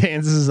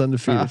 Kansas is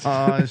undefeated.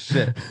 Oh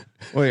shit!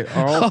 Wait,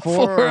 are all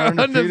four are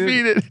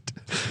undefeated?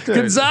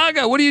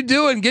 Gonzaga, what are you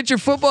doing? Get your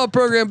football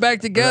program back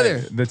together.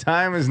 Right. The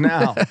time is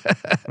now.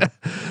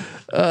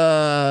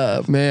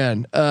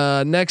 Man.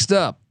 Next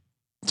up,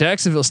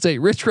 Jacksonville State.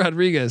 Rich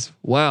Rodriguez.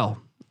 Wow,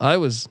 I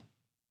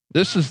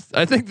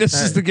think this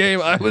is the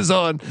game I was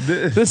on.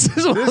 This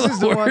is one of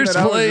the worst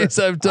plays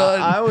I've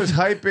done. I was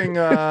hyping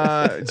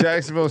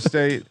Jacksonville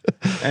State,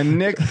 and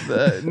Nick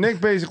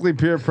basically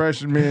peer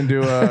pressured me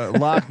into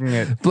locking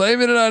it.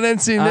 Blaming it on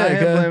NC Nick. I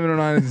am blaming it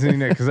on NC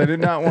Nick because I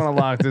did not want to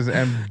lock this,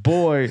 and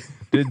boy,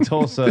 did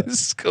Tulsa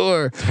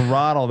score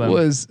throttle them.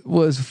 Was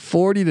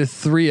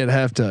 40-3 at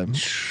halftime.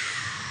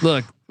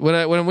 Look,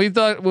 when we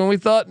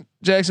thought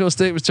Jacksonville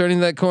State was turning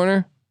that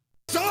corner.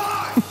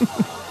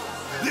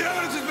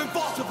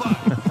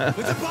 It's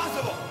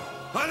impossible.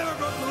 I never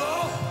broke the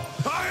law.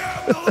 I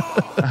am the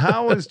law.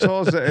 How was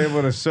Tulsa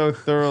able to so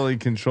thoroughly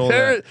control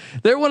that?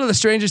 They're one of the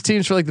strangest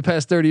teams for like the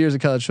past 30 years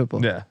of college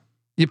football. Yeah.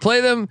 You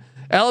play them.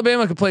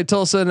 Alabama could play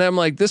Tulsa, and I'm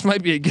like, this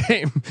might be a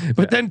game.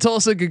 But then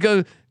Tulsa could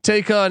go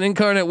take on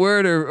Incarnate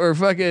Word or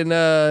fucking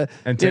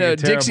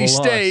Dixie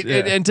State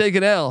and take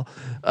an L.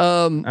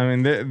 I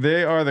mean,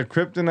 they are the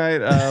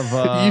kryptonite of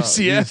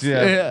UCF.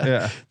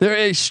 Yeah. They're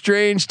a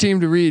strange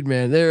team to read,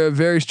 man. They're a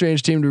very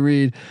strange team to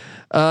read.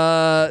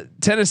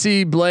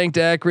 Tennessee blanked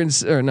Akron,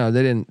 or no,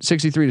 they didn't.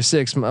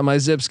 63-6. My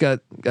Zips got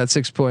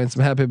 6 points.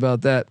 I'm happy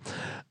about that.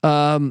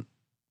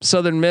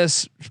 Southern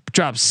Miss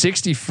dropped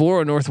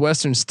 64 on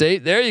Northwestern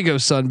State. There you go,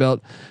 Sun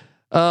Belt.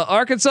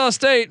 Arkansas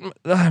State.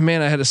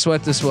 Man, I had to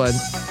sweat this one.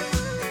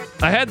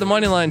 I had the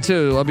money line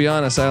too. I'll be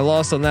honest. I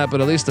lost on that,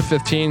 but at least the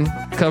 15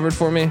 covered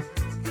for me.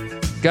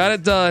 Got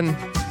it done.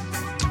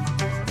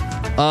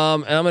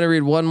 And I'm going to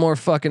read one more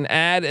fucking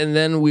ad, and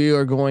then we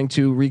are going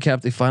to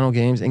recap the final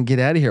games and get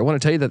out of here. I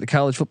want to tell you that the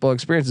college football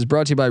experience is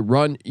brought to you by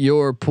Run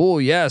Your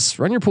Pool. Yes,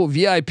 Run Your Pool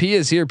VIP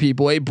is here,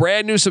 people. A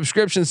brand new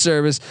subscription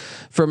service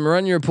from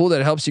Run Your Pool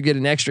that helps you get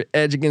an extra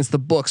edge against the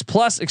books,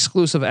 plus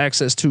exclusive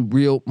access to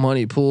real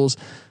money pools.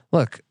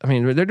 Look, I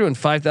mean, they're doing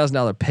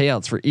 $5,000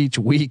 payouts for each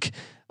week.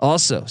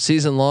 Also,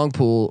 season long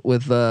pool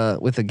with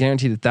a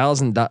guaranteed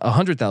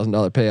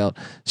 $100,000 payout.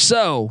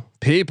 So,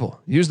 people,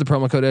 use the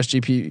promo code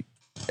SGP.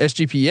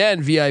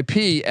 SGPN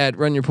VIP at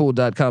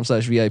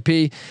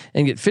runyourpool.com/VIP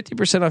and get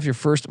 50% off your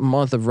first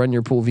month of Run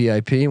Your Pool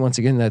VIP. Once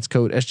again, that's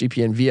code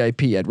SGPN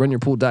VIP at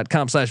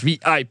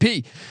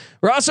runyourpool.com/VIP.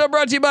 We're also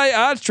brought to you by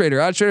Odds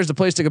Trader. Odds Trader is the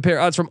place to compare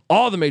odds from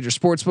all the major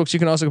sports books. You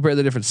can also compare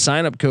the different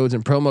sign-up codes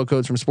and promo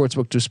codes from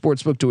sportsbook to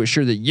sportsbook to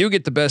assure that you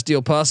get the best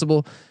deal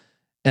possible.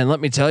 And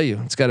let me tell you,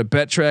 it's got a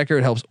bet tracker.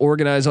 It helps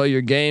organize all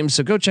your games.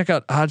 So go check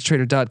out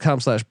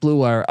oddstrader.com/Blue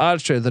Wire.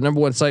 Odds Trader, the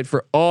 #1 site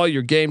for all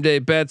your game day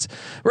bets.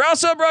 We're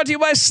also brought to you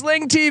by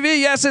Sling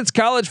TV. Yes, it's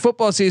college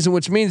football season,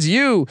 which means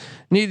you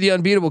need the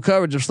unbeatable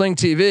coverage of Sling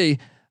TV.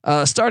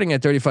 Starting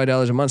at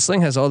 $35 a month,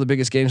 Sling has all the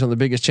biggest games on the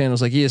biggest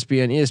channels like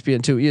ESPN,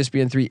 ESPN2,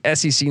 ESPN3,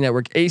 SEC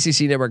Network,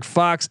 ACC Network,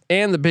 Fox,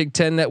 and the Big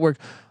Ten Network,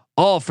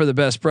 all for the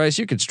best price.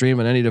 You could stream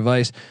on any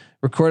device.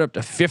 Record up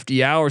to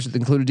 50 hours with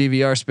included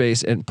DVR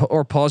space, and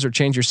or pause or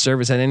change your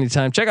service at any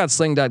time. Check out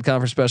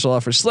Sling.com for special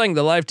offers. Sling,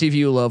 the live TV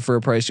you love for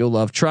a price you'll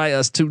love. Try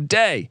us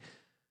today.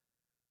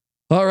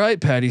 All right,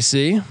 Patty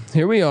C.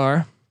 Here we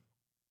are.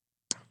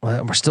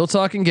 Well, we're still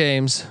talking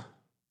games.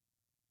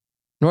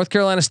 North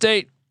Carolina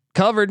State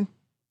covered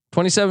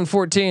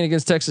 27-14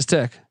 against Texas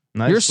Tech.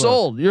 Nice You're look.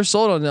 sold. You're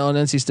sold on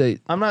NC State.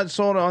 I'm not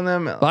sold on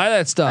them Buy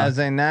that stuff. as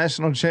a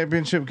national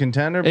championship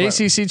contender. But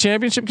ACC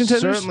championship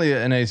contenders. certainly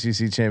an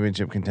ACC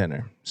championship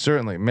contender.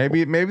 Certainly,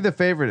 maybe the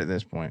favorite at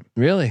this point.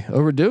 Really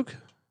over Duke.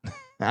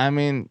 I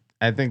mean,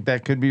 I think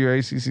that could be your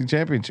ACC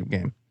championship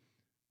game.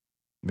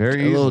 Very A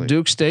easily. little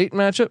Duke State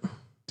matchup.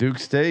 Duke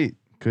State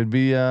could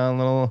be a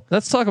little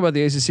Let's talk about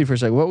the ACC for a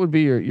second. What would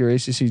be your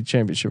ACC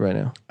championship right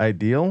now?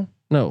 ideal.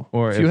 No.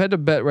 Or if you had to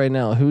bet right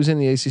now, who's in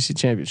the ACC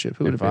championship?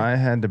 Who would it If be? I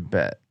had to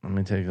bet, let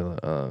me take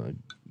a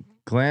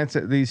glance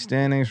at these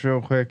standings real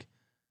quick.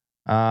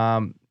 I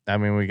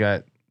mean, we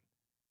got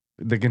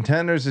the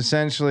contenders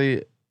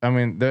essentially. I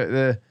mean,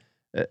 the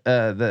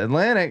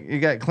Atlantic. You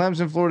got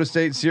Clemson, Florida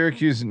State,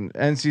 Syracuse, and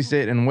NC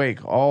State, and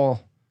Wake, all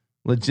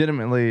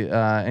legitimately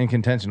in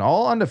contention,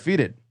 all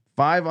undefeated.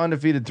 5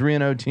 undefeated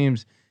 3-0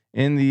 teams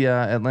in the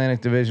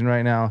Atlantic Division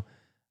right now.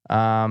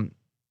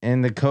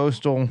 In the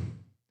Coastal,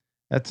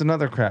 that's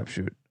another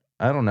crapshoot.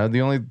 I don't know.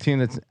 The only team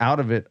that's out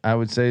of it, I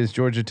would say, is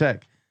Georgia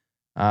Tech.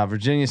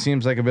 Virginia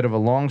seems like a bit of a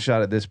long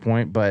shot at this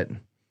point, but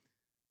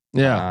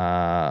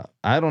Yeah.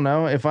 I don't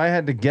know. If I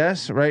had to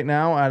guess right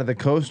now, out of the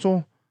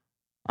Coastal,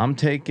 I'm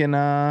taking.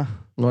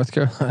 North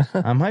Carolina.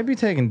 I might be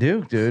taking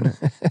Duke, dude.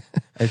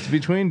 It's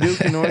between Duke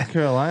and North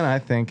Carolina, I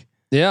think.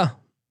 Yeah.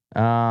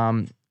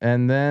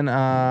 And then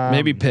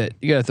Maybe Pitt.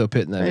 You got to throw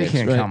Pitt in that. You mix,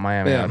 can't right? count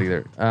Miami Yeah. out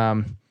either.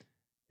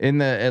 In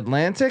the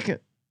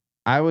Atlantic,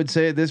 I would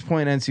say at this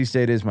point, NC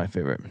State is my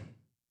favorite.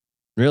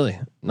 Really?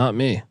 Not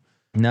me.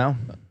 No,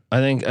 I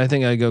think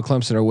I go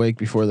Clemson or Wake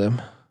before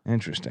them.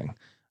 interesting.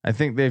 I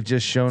think they've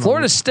just shown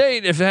Florida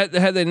State, if had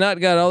they not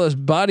got all those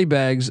body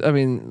bags, I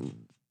mean,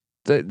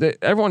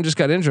 everyone just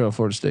got injured on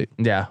Florida State.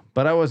 Yeah,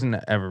 but I wasn't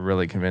ever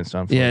really convinced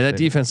on. Florida Yeah, that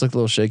State. defense looked a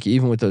little shaky,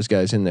 even with those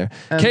guys in there.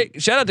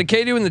 Shout out to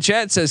K2 in the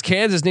chat, says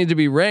Kansas need to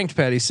be ranked.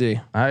 Patty C.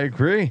 I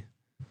agree.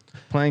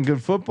 Playing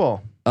good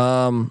football.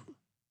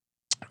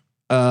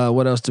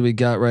 What else do we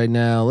got right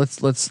now? Let's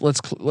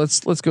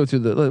go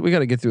through we got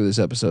to get through this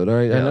episode. All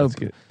right. Yeah, I know let's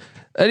get-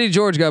 Eddie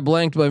George got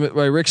blanked by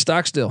Rick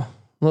Stockstill.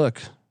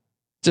 Look,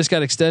 just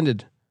got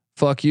extended.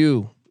 Fuck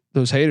you.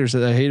 Those haters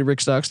that hated Rick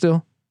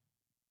Stockstill.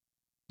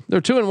 They're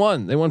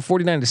 2-1. They won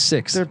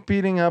 49-6. They're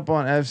beating up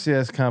on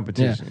FCS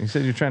competition. You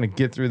said you're trying to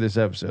get through this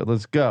episode.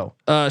 Let's go.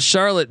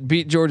 Charlotte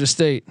beat Georgia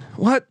State.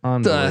 What the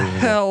Unbelievable.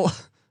 hell?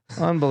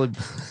 Unbelievable.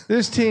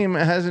 This team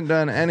hasn't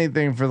done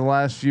anything for the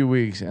last few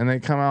weeks, and they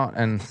come out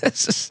and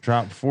This is,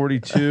 drop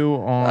 42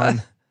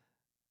 on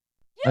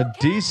a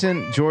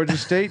decent Georgia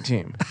State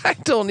team. I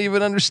don't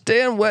even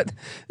understand what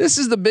this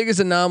is. The biggest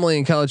anomaly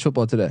in college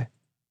football today.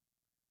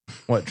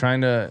 What,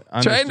 trying to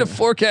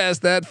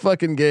Forecast that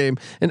fucking game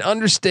and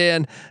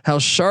understand how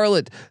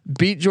Charlotte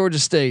beat Georgia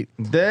State.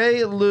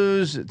 They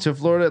lose to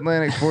Florida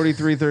Atlantic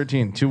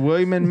 43-13, to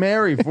William and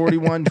Mary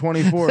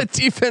 41-24. That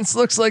defense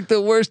looks like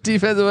the worst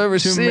defense I've ever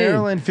To seen.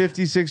 Maryland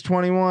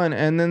 56-21,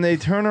 and then they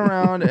turn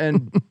around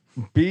and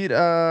beat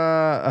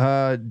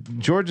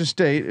Georgia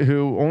State,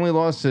 who only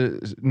lost to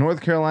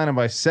North Carolina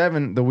by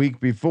 7 the week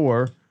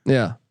before.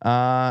 Yeah,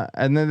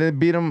 And then they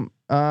beat them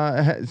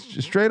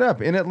straight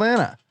up in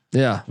Atlanta.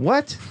 yeah.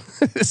 What?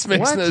 This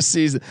makes What? no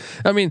season.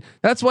 I mean,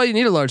 that's why you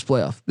need a large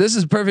playoff. This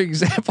is a perfect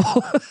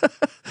example.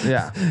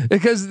 Yeah.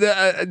 Because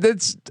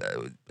that's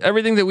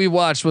everything that we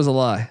watched was a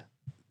lie.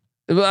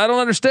 I don't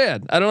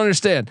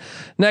understand.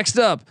 Next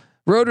up,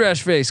 Road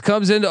Rash Face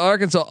comes into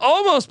Arkansas,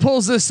 almost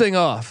pulls this thing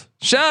off.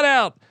 Shout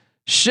out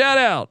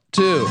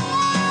to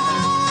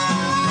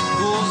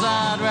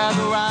I'd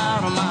rather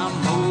ride on my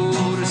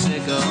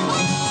motorcycle.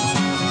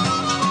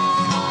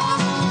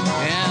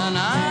 And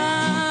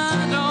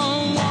I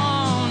don't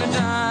wanna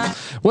die.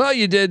 well,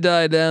 you did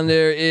die down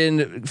there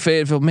in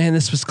Fayetteville. Man,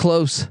 this was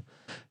close.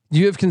 Do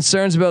you have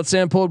concerns about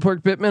Sam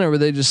Pulled-Pork Pittman, or were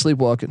they just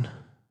sleepwalking?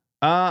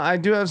 I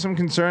do have some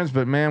concerns,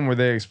 but man, were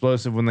they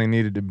explosive when they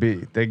needed to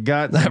be. They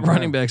got That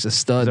running back's a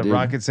stud, Is that dude.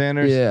 Rocket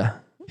Sanders? Yeah.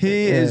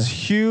 He is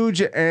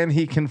huge and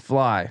he can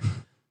fly.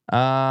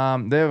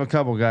 They have a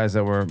couple guys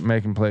that were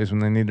making plays when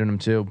they needed them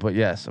too. But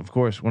yes, of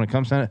course, when it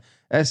comes to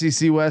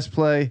SEC West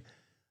play,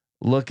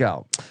 look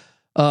out.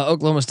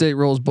 Oklahoma State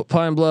rolls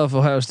Pine Bluff.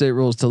 Ohio State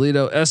rolls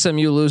Toledo.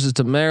 SMU loses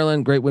to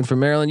Maryland. Great win for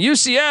Maryland.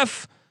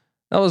 UCF.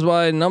 That was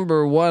my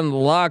number one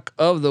lock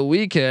of the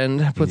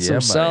weekend. Put some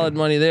solid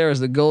money there as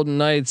the Golden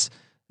Knights.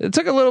 It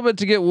took a little bit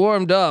to get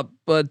warmed up,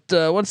 but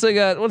once they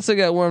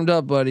got warmed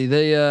up, buddy,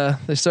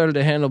 they started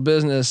to handle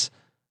business.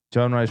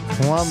 John Rice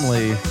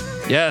Plumlee.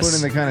 Yes.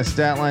 Putting the kind of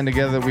stat line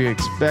together that we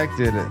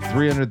expected.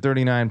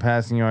 339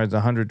 passing yards,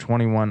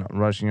 121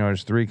 rushing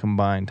yards, 3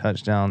 combined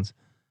touchdowns.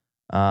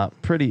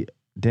 Pretty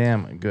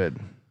damn good.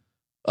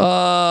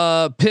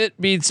 Pitt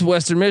beats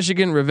Western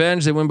Michigan.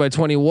 Revenge. They win by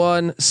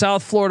 21.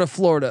 South Florida.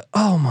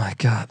 Oh my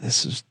God.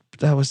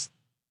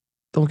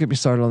 Don't get me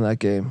started on that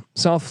game.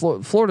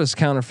 Florida's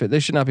counterfeit. They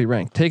should not be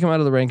ranked. Take them out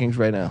of the rankings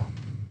right now.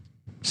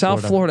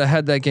 South Florida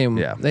had that game.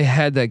 Yeah. They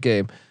had that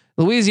game.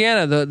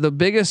 Louisiana, the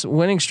biggest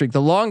winning streak,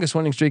 the longest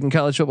winning streak in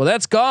college football,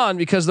 that's gone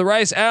because the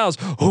Rice Owls.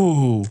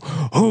 Who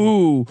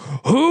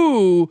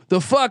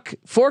the fuck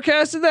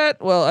forecasted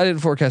that? Well, I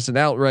didn't forecast an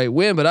outright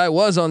win, but I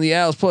was on the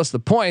Owls plus the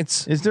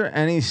points. Is there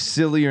any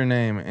sillier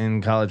name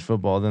in college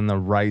football than the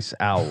Rice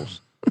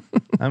Owls?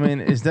 I mean,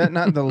 is that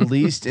not the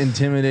least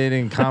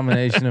intimidating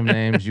combination of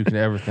names you could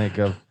ever think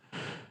of?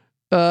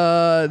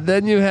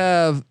 Then you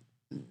have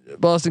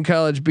Boston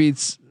College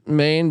beats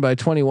Maine by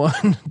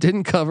 21.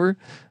 Didn't cover.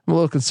 I'm a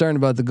little concerned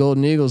about the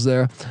Golden Eagles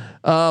there.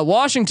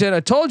 Washington, I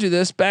told you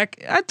this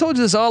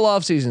all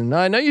off season. Now,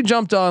 I know you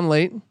jumped on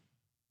late.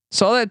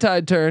 Saw that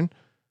tide turn.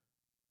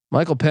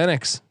 Michael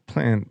Penix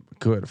Playing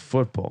good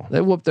football.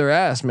 They whooped their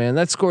ass, man.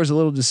 That score's a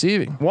little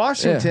deceiving.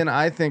 Washington,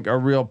 I think, a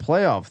real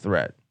playoff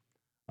threat.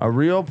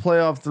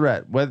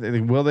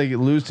 Whether will they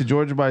lose to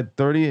Georgia by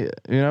 30?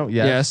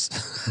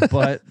 Yes.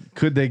 But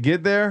could they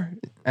get there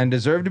and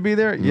deserve to be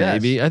there? Yes.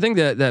 Maybe. I think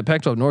that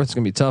Pac-12 North is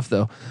going to be tough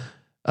though.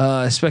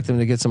 I expect them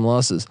to get some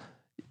losses.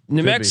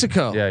 New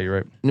Mexico. Yeah, you're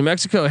right. New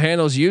Mexico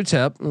handles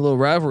UTEP, a little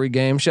rivalry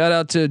game. Shout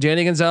out to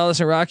Danny Gonzalez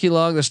and Rocky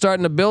Long. They're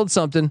starting to build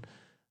something.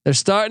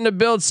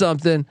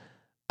 UTSA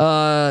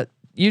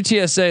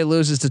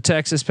loses to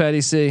Texas.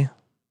 Patty C.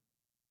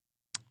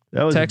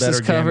 That was Texas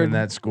a better covered game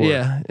than that score.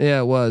 Yeah,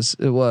 it was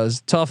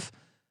tough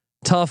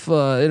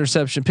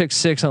interception, pick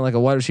 6 on like a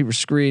wide receiver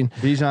screen.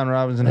 Bijan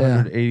Robinson,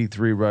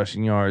 183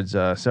 rushing yards,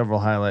 several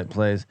highlight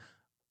plays.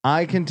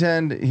 I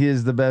contend he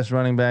is the best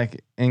running back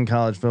in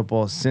college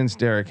football since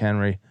Derrick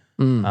Henry.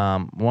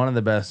 One of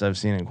the best I've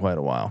seen in quite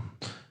a while.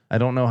 I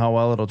don't know how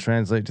well it'll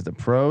translate to the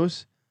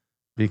pros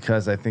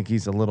because I think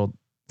he's a little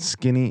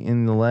skinny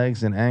in the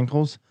legs and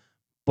ankles,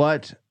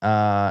 but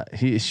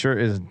he sure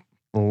is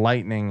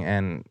lightning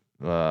and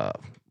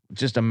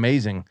just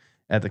amazing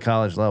at the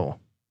college level.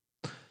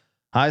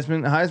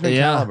 Heisman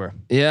caliber.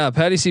 Yeah,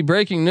 Patty C.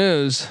 Breaking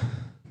news.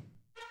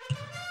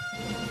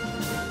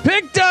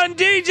 Pick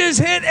Dundee just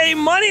hit a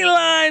money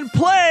line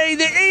play.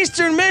 The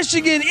Eastern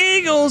Michigan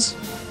Eagles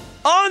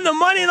on the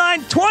money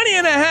line,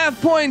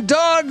 20.5-point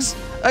dogs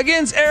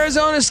against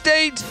Arizona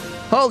State.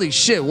 Holy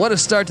shit! What a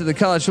start to the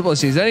college football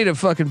season. I need to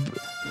fucking.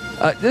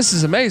 This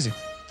is amazing.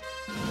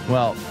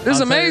 Well, this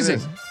is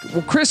amazing.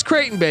 Well, Chris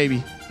Creighton,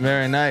 baby.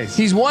 Very nice.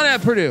 He's won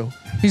at Purdue.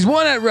 He's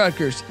won at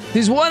Rutgers.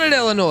 He's won at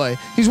Illinois.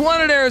 He's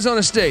won at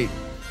Arizona State.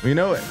 We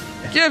know it.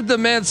 Give the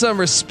man some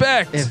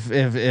respect.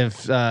 If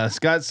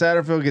Scott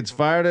Satterfield gets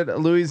fired at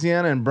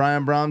Louisiana and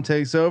Brian Brohm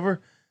takes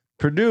over,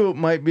 Purdue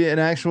might be an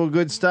actual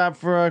good stop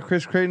for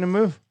Chris Creighton to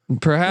move.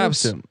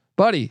 Perhaps,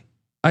 buddy.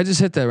 I just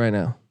hit that right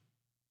now.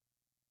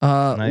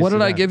 What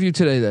did I give you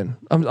today? Then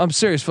I'm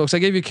serious, folks. I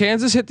gave you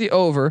Kansas hit the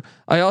over.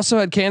 I also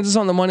had Kansas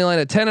on the money line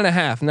at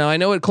 10.5. Now I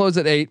know it closed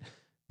at 8.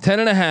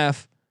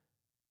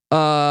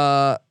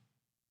 10.5.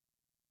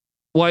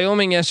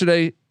 Wyoming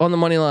yesterday on the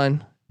money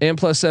line and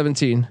plus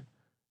 17.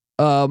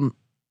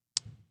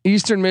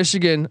 Eastern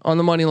Michigan on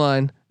the money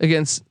line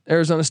against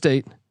Arizona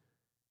State.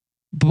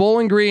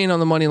 Bowling Green on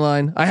the money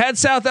line. I had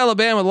South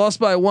Alabama lost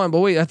by 1, but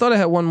wait, I thought I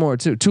had one more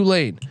too.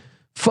 Tulane.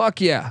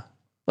 Fuck yeah.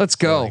 Let's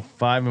go. Like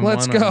 5-1.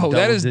 Let's go.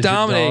 That is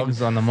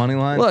dominating on the money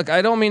line. Look,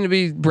 I don't mean to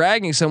be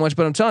bragging so much,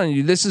 but I'm telling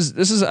you, this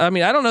is. I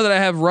mean, I don't know that I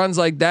have runs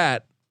like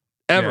that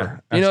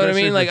ever. Yeah, you know what I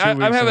mean? Like I'm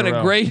having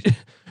a great.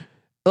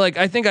 Like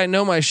I think I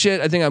know my shit.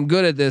 I think I'm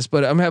good at this,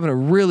 but I'm having a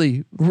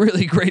really,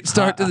 really great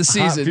start to the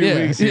season.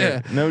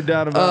 Yeah. No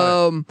doubt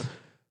about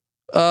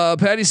it.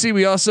 Patty C.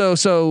 We also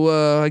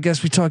I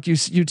guess we talked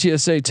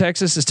UTSA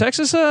Texas. Is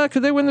Texas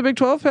could they win the Big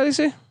 12? Patty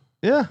C.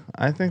 Yeah,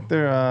 I think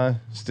they're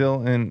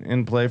still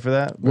in play for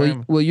that.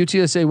 Will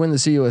UTSA win the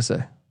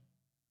CUSA?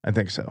 I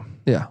think so.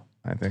 Yeah,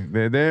 I think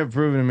they have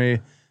proven to me,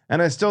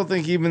 and I still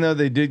think even though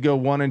they did go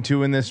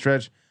 1-2 in this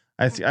stretch,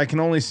 I can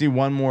only see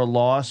one more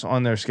loss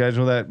on their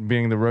schedule, that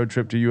being the road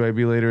trip to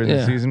UAB later in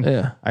the season.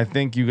 Yeah, I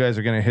think you guys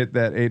are going to hit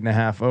that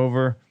 8.5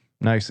 over.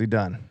 Nicely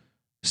done.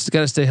 Just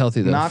got to stay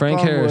healthy though. Knock Frank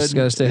Harris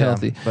got to stay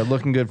healthy. But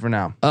looking good for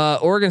now.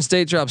 Oregon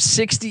State dropped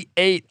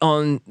 68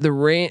 on the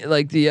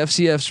the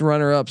FCF's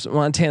runner-ups,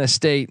 Montana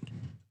State.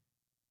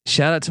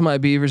 Shout out to my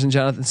Beavers and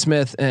Jonathan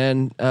Smith.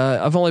 And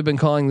I've only been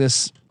calling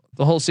this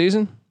the whole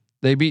season.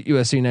 They beat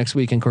USC next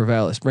week in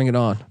Corvallis. Bring it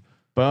on.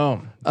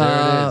 Boom.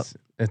 There it is.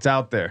 It's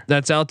out there.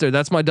 That's out there.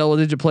 That's my double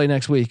digit play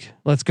next week.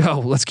 Let's go.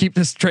 Let's keep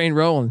this train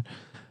rolling.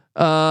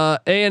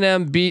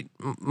 A&M beat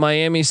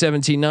Miami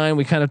 17-9.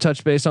 We kind of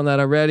touched base on that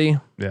already.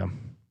 Yeah.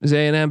 Is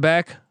A&M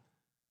back?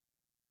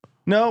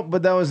 No,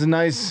 but that was a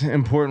nice,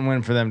 important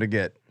win for them to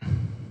get.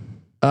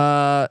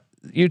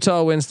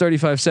 Utah wins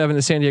 35-7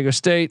 to San Diego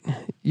State.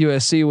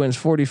 USC wins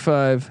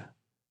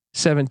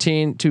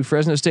 45-17 to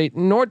Fresno State.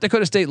 North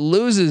Dakota State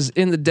loses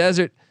in the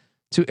desert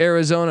to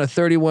Arizona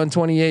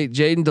 31-28.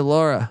 Jaden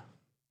DeLaura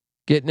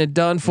getting it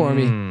done for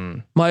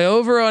me. My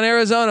over on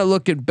Arizona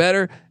looking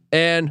better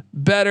and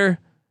better.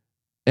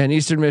 And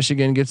Eastern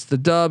Michigan gets the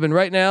dub. And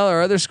right now,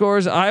 our other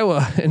scores,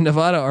 Iowa and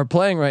Nevada are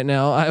playing right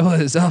now. Iowa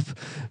is up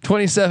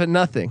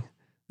 27-0.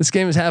 This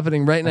game is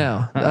happening right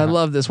now. I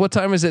love this. What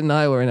time is it in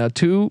Iowa right now?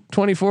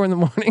 2:24 in the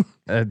morning.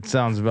 That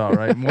sounds about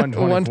right.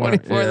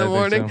 1:24 in the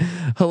morning. So.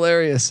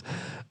 Hilarious.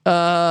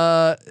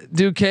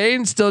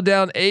 Duquesne still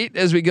down 8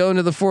 as we go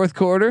into the fourth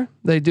quarter.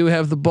 They do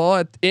have the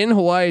ball in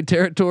Hawaii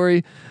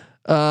territory.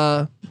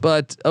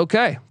 But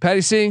okay,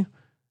 Patty C,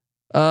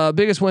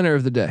 biggest winner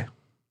of the day.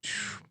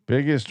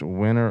 Biggest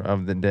winner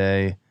of the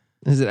day.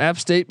 Is it App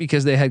State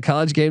because they had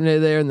College Game Day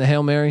there in the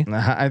Hail Mary?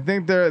 I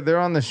think they're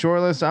on the short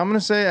list. I'm gonna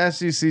say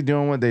SEC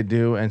doing what they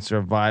do and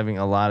surviving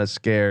a lot of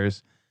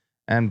scares,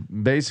 and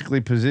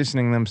basically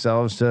positioning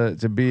themselves to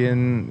be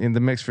in the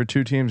mix for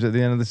 2 teams at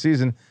the end of the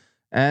season,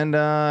 and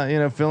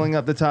filling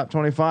up the top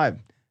 25.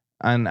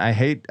 And I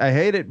hate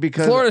it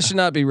because Florida should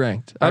not be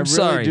ranked. I'm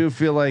sorry. I do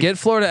feel like get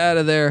Florida out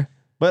of there.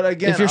 But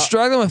again, if you're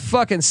struggling with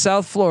fucking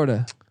South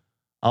Florida.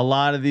 A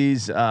lot of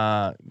these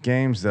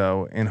games,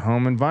 though, in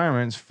home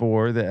environments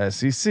for the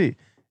SEC,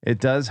 it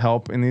does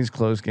help in these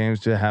close games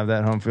to have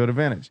that home field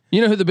advantage.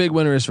 You know who the big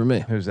winner is for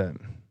me? Who's that?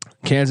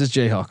 Kansas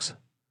Jayhawks.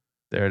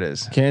 There it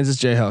is. Kansas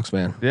Jayhawks,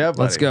 man. Yeah,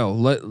 buddy. Let's go.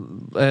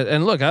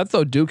 And look, I'd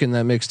throw Duke in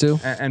that mix too.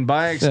 And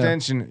by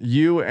extension,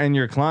 you and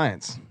your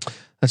clients.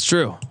 That's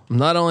true. I'm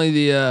not only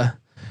the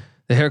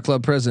hair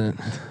club president.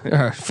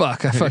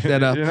 Fuck, I fucked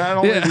that up. You're not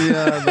only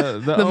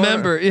the owner,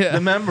 member, the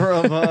member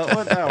of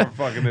what? Now we're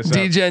fucking this up.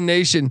 DGen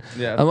Nation.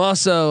 Yeah, I'm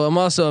also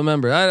a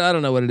member. I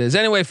don't know what it is.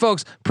 Anyway,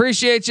 folks,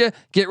 appreciate you.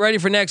 Get ready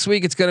for next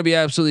week. It's going to be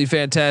absolutely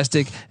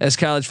fantastic as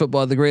college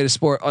football, the greatest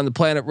sport on the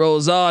planet,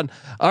 rolls on.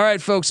 All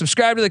right, folks,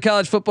 subscribe to the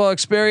College Football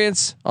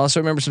Experience. Also,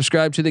 remember,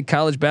 subscribe to the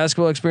College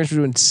Basketball Experience. We're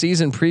doing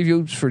season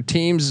previews for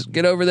teams.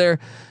 Get over there,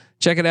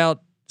 check it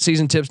out.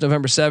 Season tips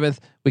November 7th.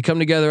 We come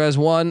together as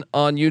one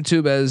on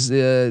YouTube as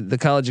the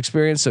College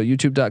Experience. So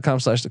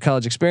youtube.com/the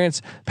College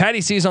Experience.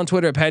 Patty C is on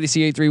Twitter at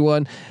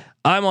PattyC831.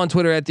 I'm on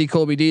Twitter at the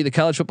Colby D. The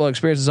College Football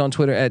Experience is on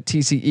Twitter at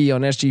TCE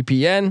on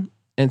SGPN.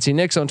 NC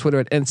Nick's on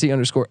Twitter at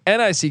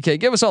NC_NICK.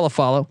 Give us all a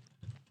follow.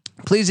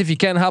 Please, if you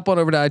can, hop on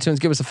over to iTunes,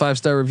 give us a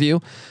 5-star review,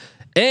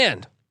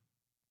 and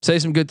say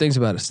some good things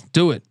about us.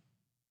 Do it.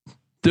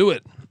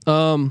 Check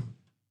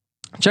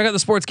out the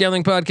Sports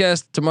Gambling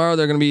Podcast tomorrow.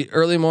 They're going to be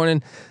early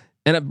morning.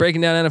 End up breaking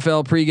down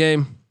NFL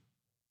pregame.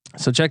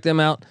 So check them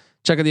out.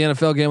 Check out the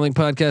NFL Gambling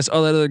Podcast,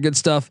 all that other good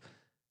stuff.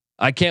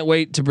 I can't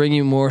wait to bring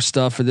you more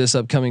stuff for this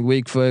upcoming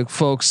week,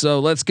 folks. So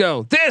let's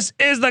go. This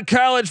is the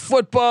College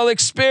Football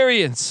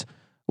Experience.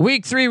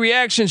 Week 3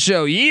 reaction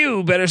show.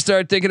 You better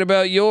start thinking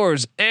about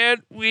yours.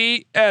 And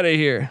we out of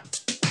here.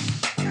 Thank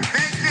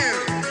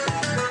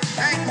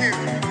you.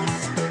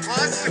 Well,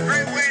 this is a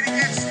great way to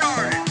get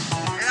started.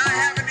 And I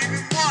haven't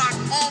even won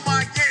all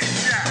my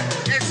games yet.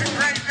 It's a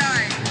great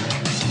night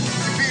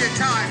to be a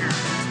Tiger.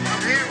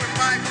 I'm here with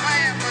my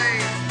family.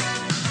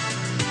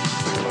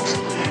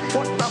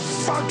 What the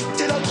fuck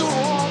did I do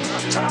wrong,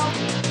 Tom?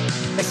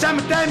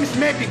 Sometimes it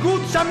may be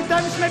good,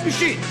 sometimes it may be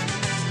shit.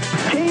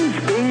 Team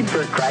speed,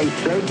 for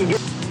Christ's sake. And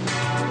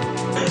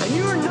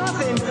you're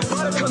nothing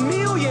but a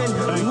chameleon,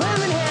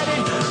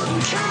 lemon-headed,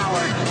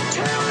 coward,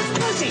 terrorist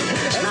pussy.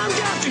 And I'm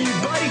after you,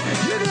 buddy.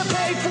 You're gonna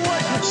pay for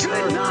it.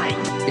 Good night.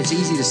 It's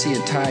easy to see a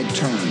tide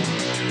turn.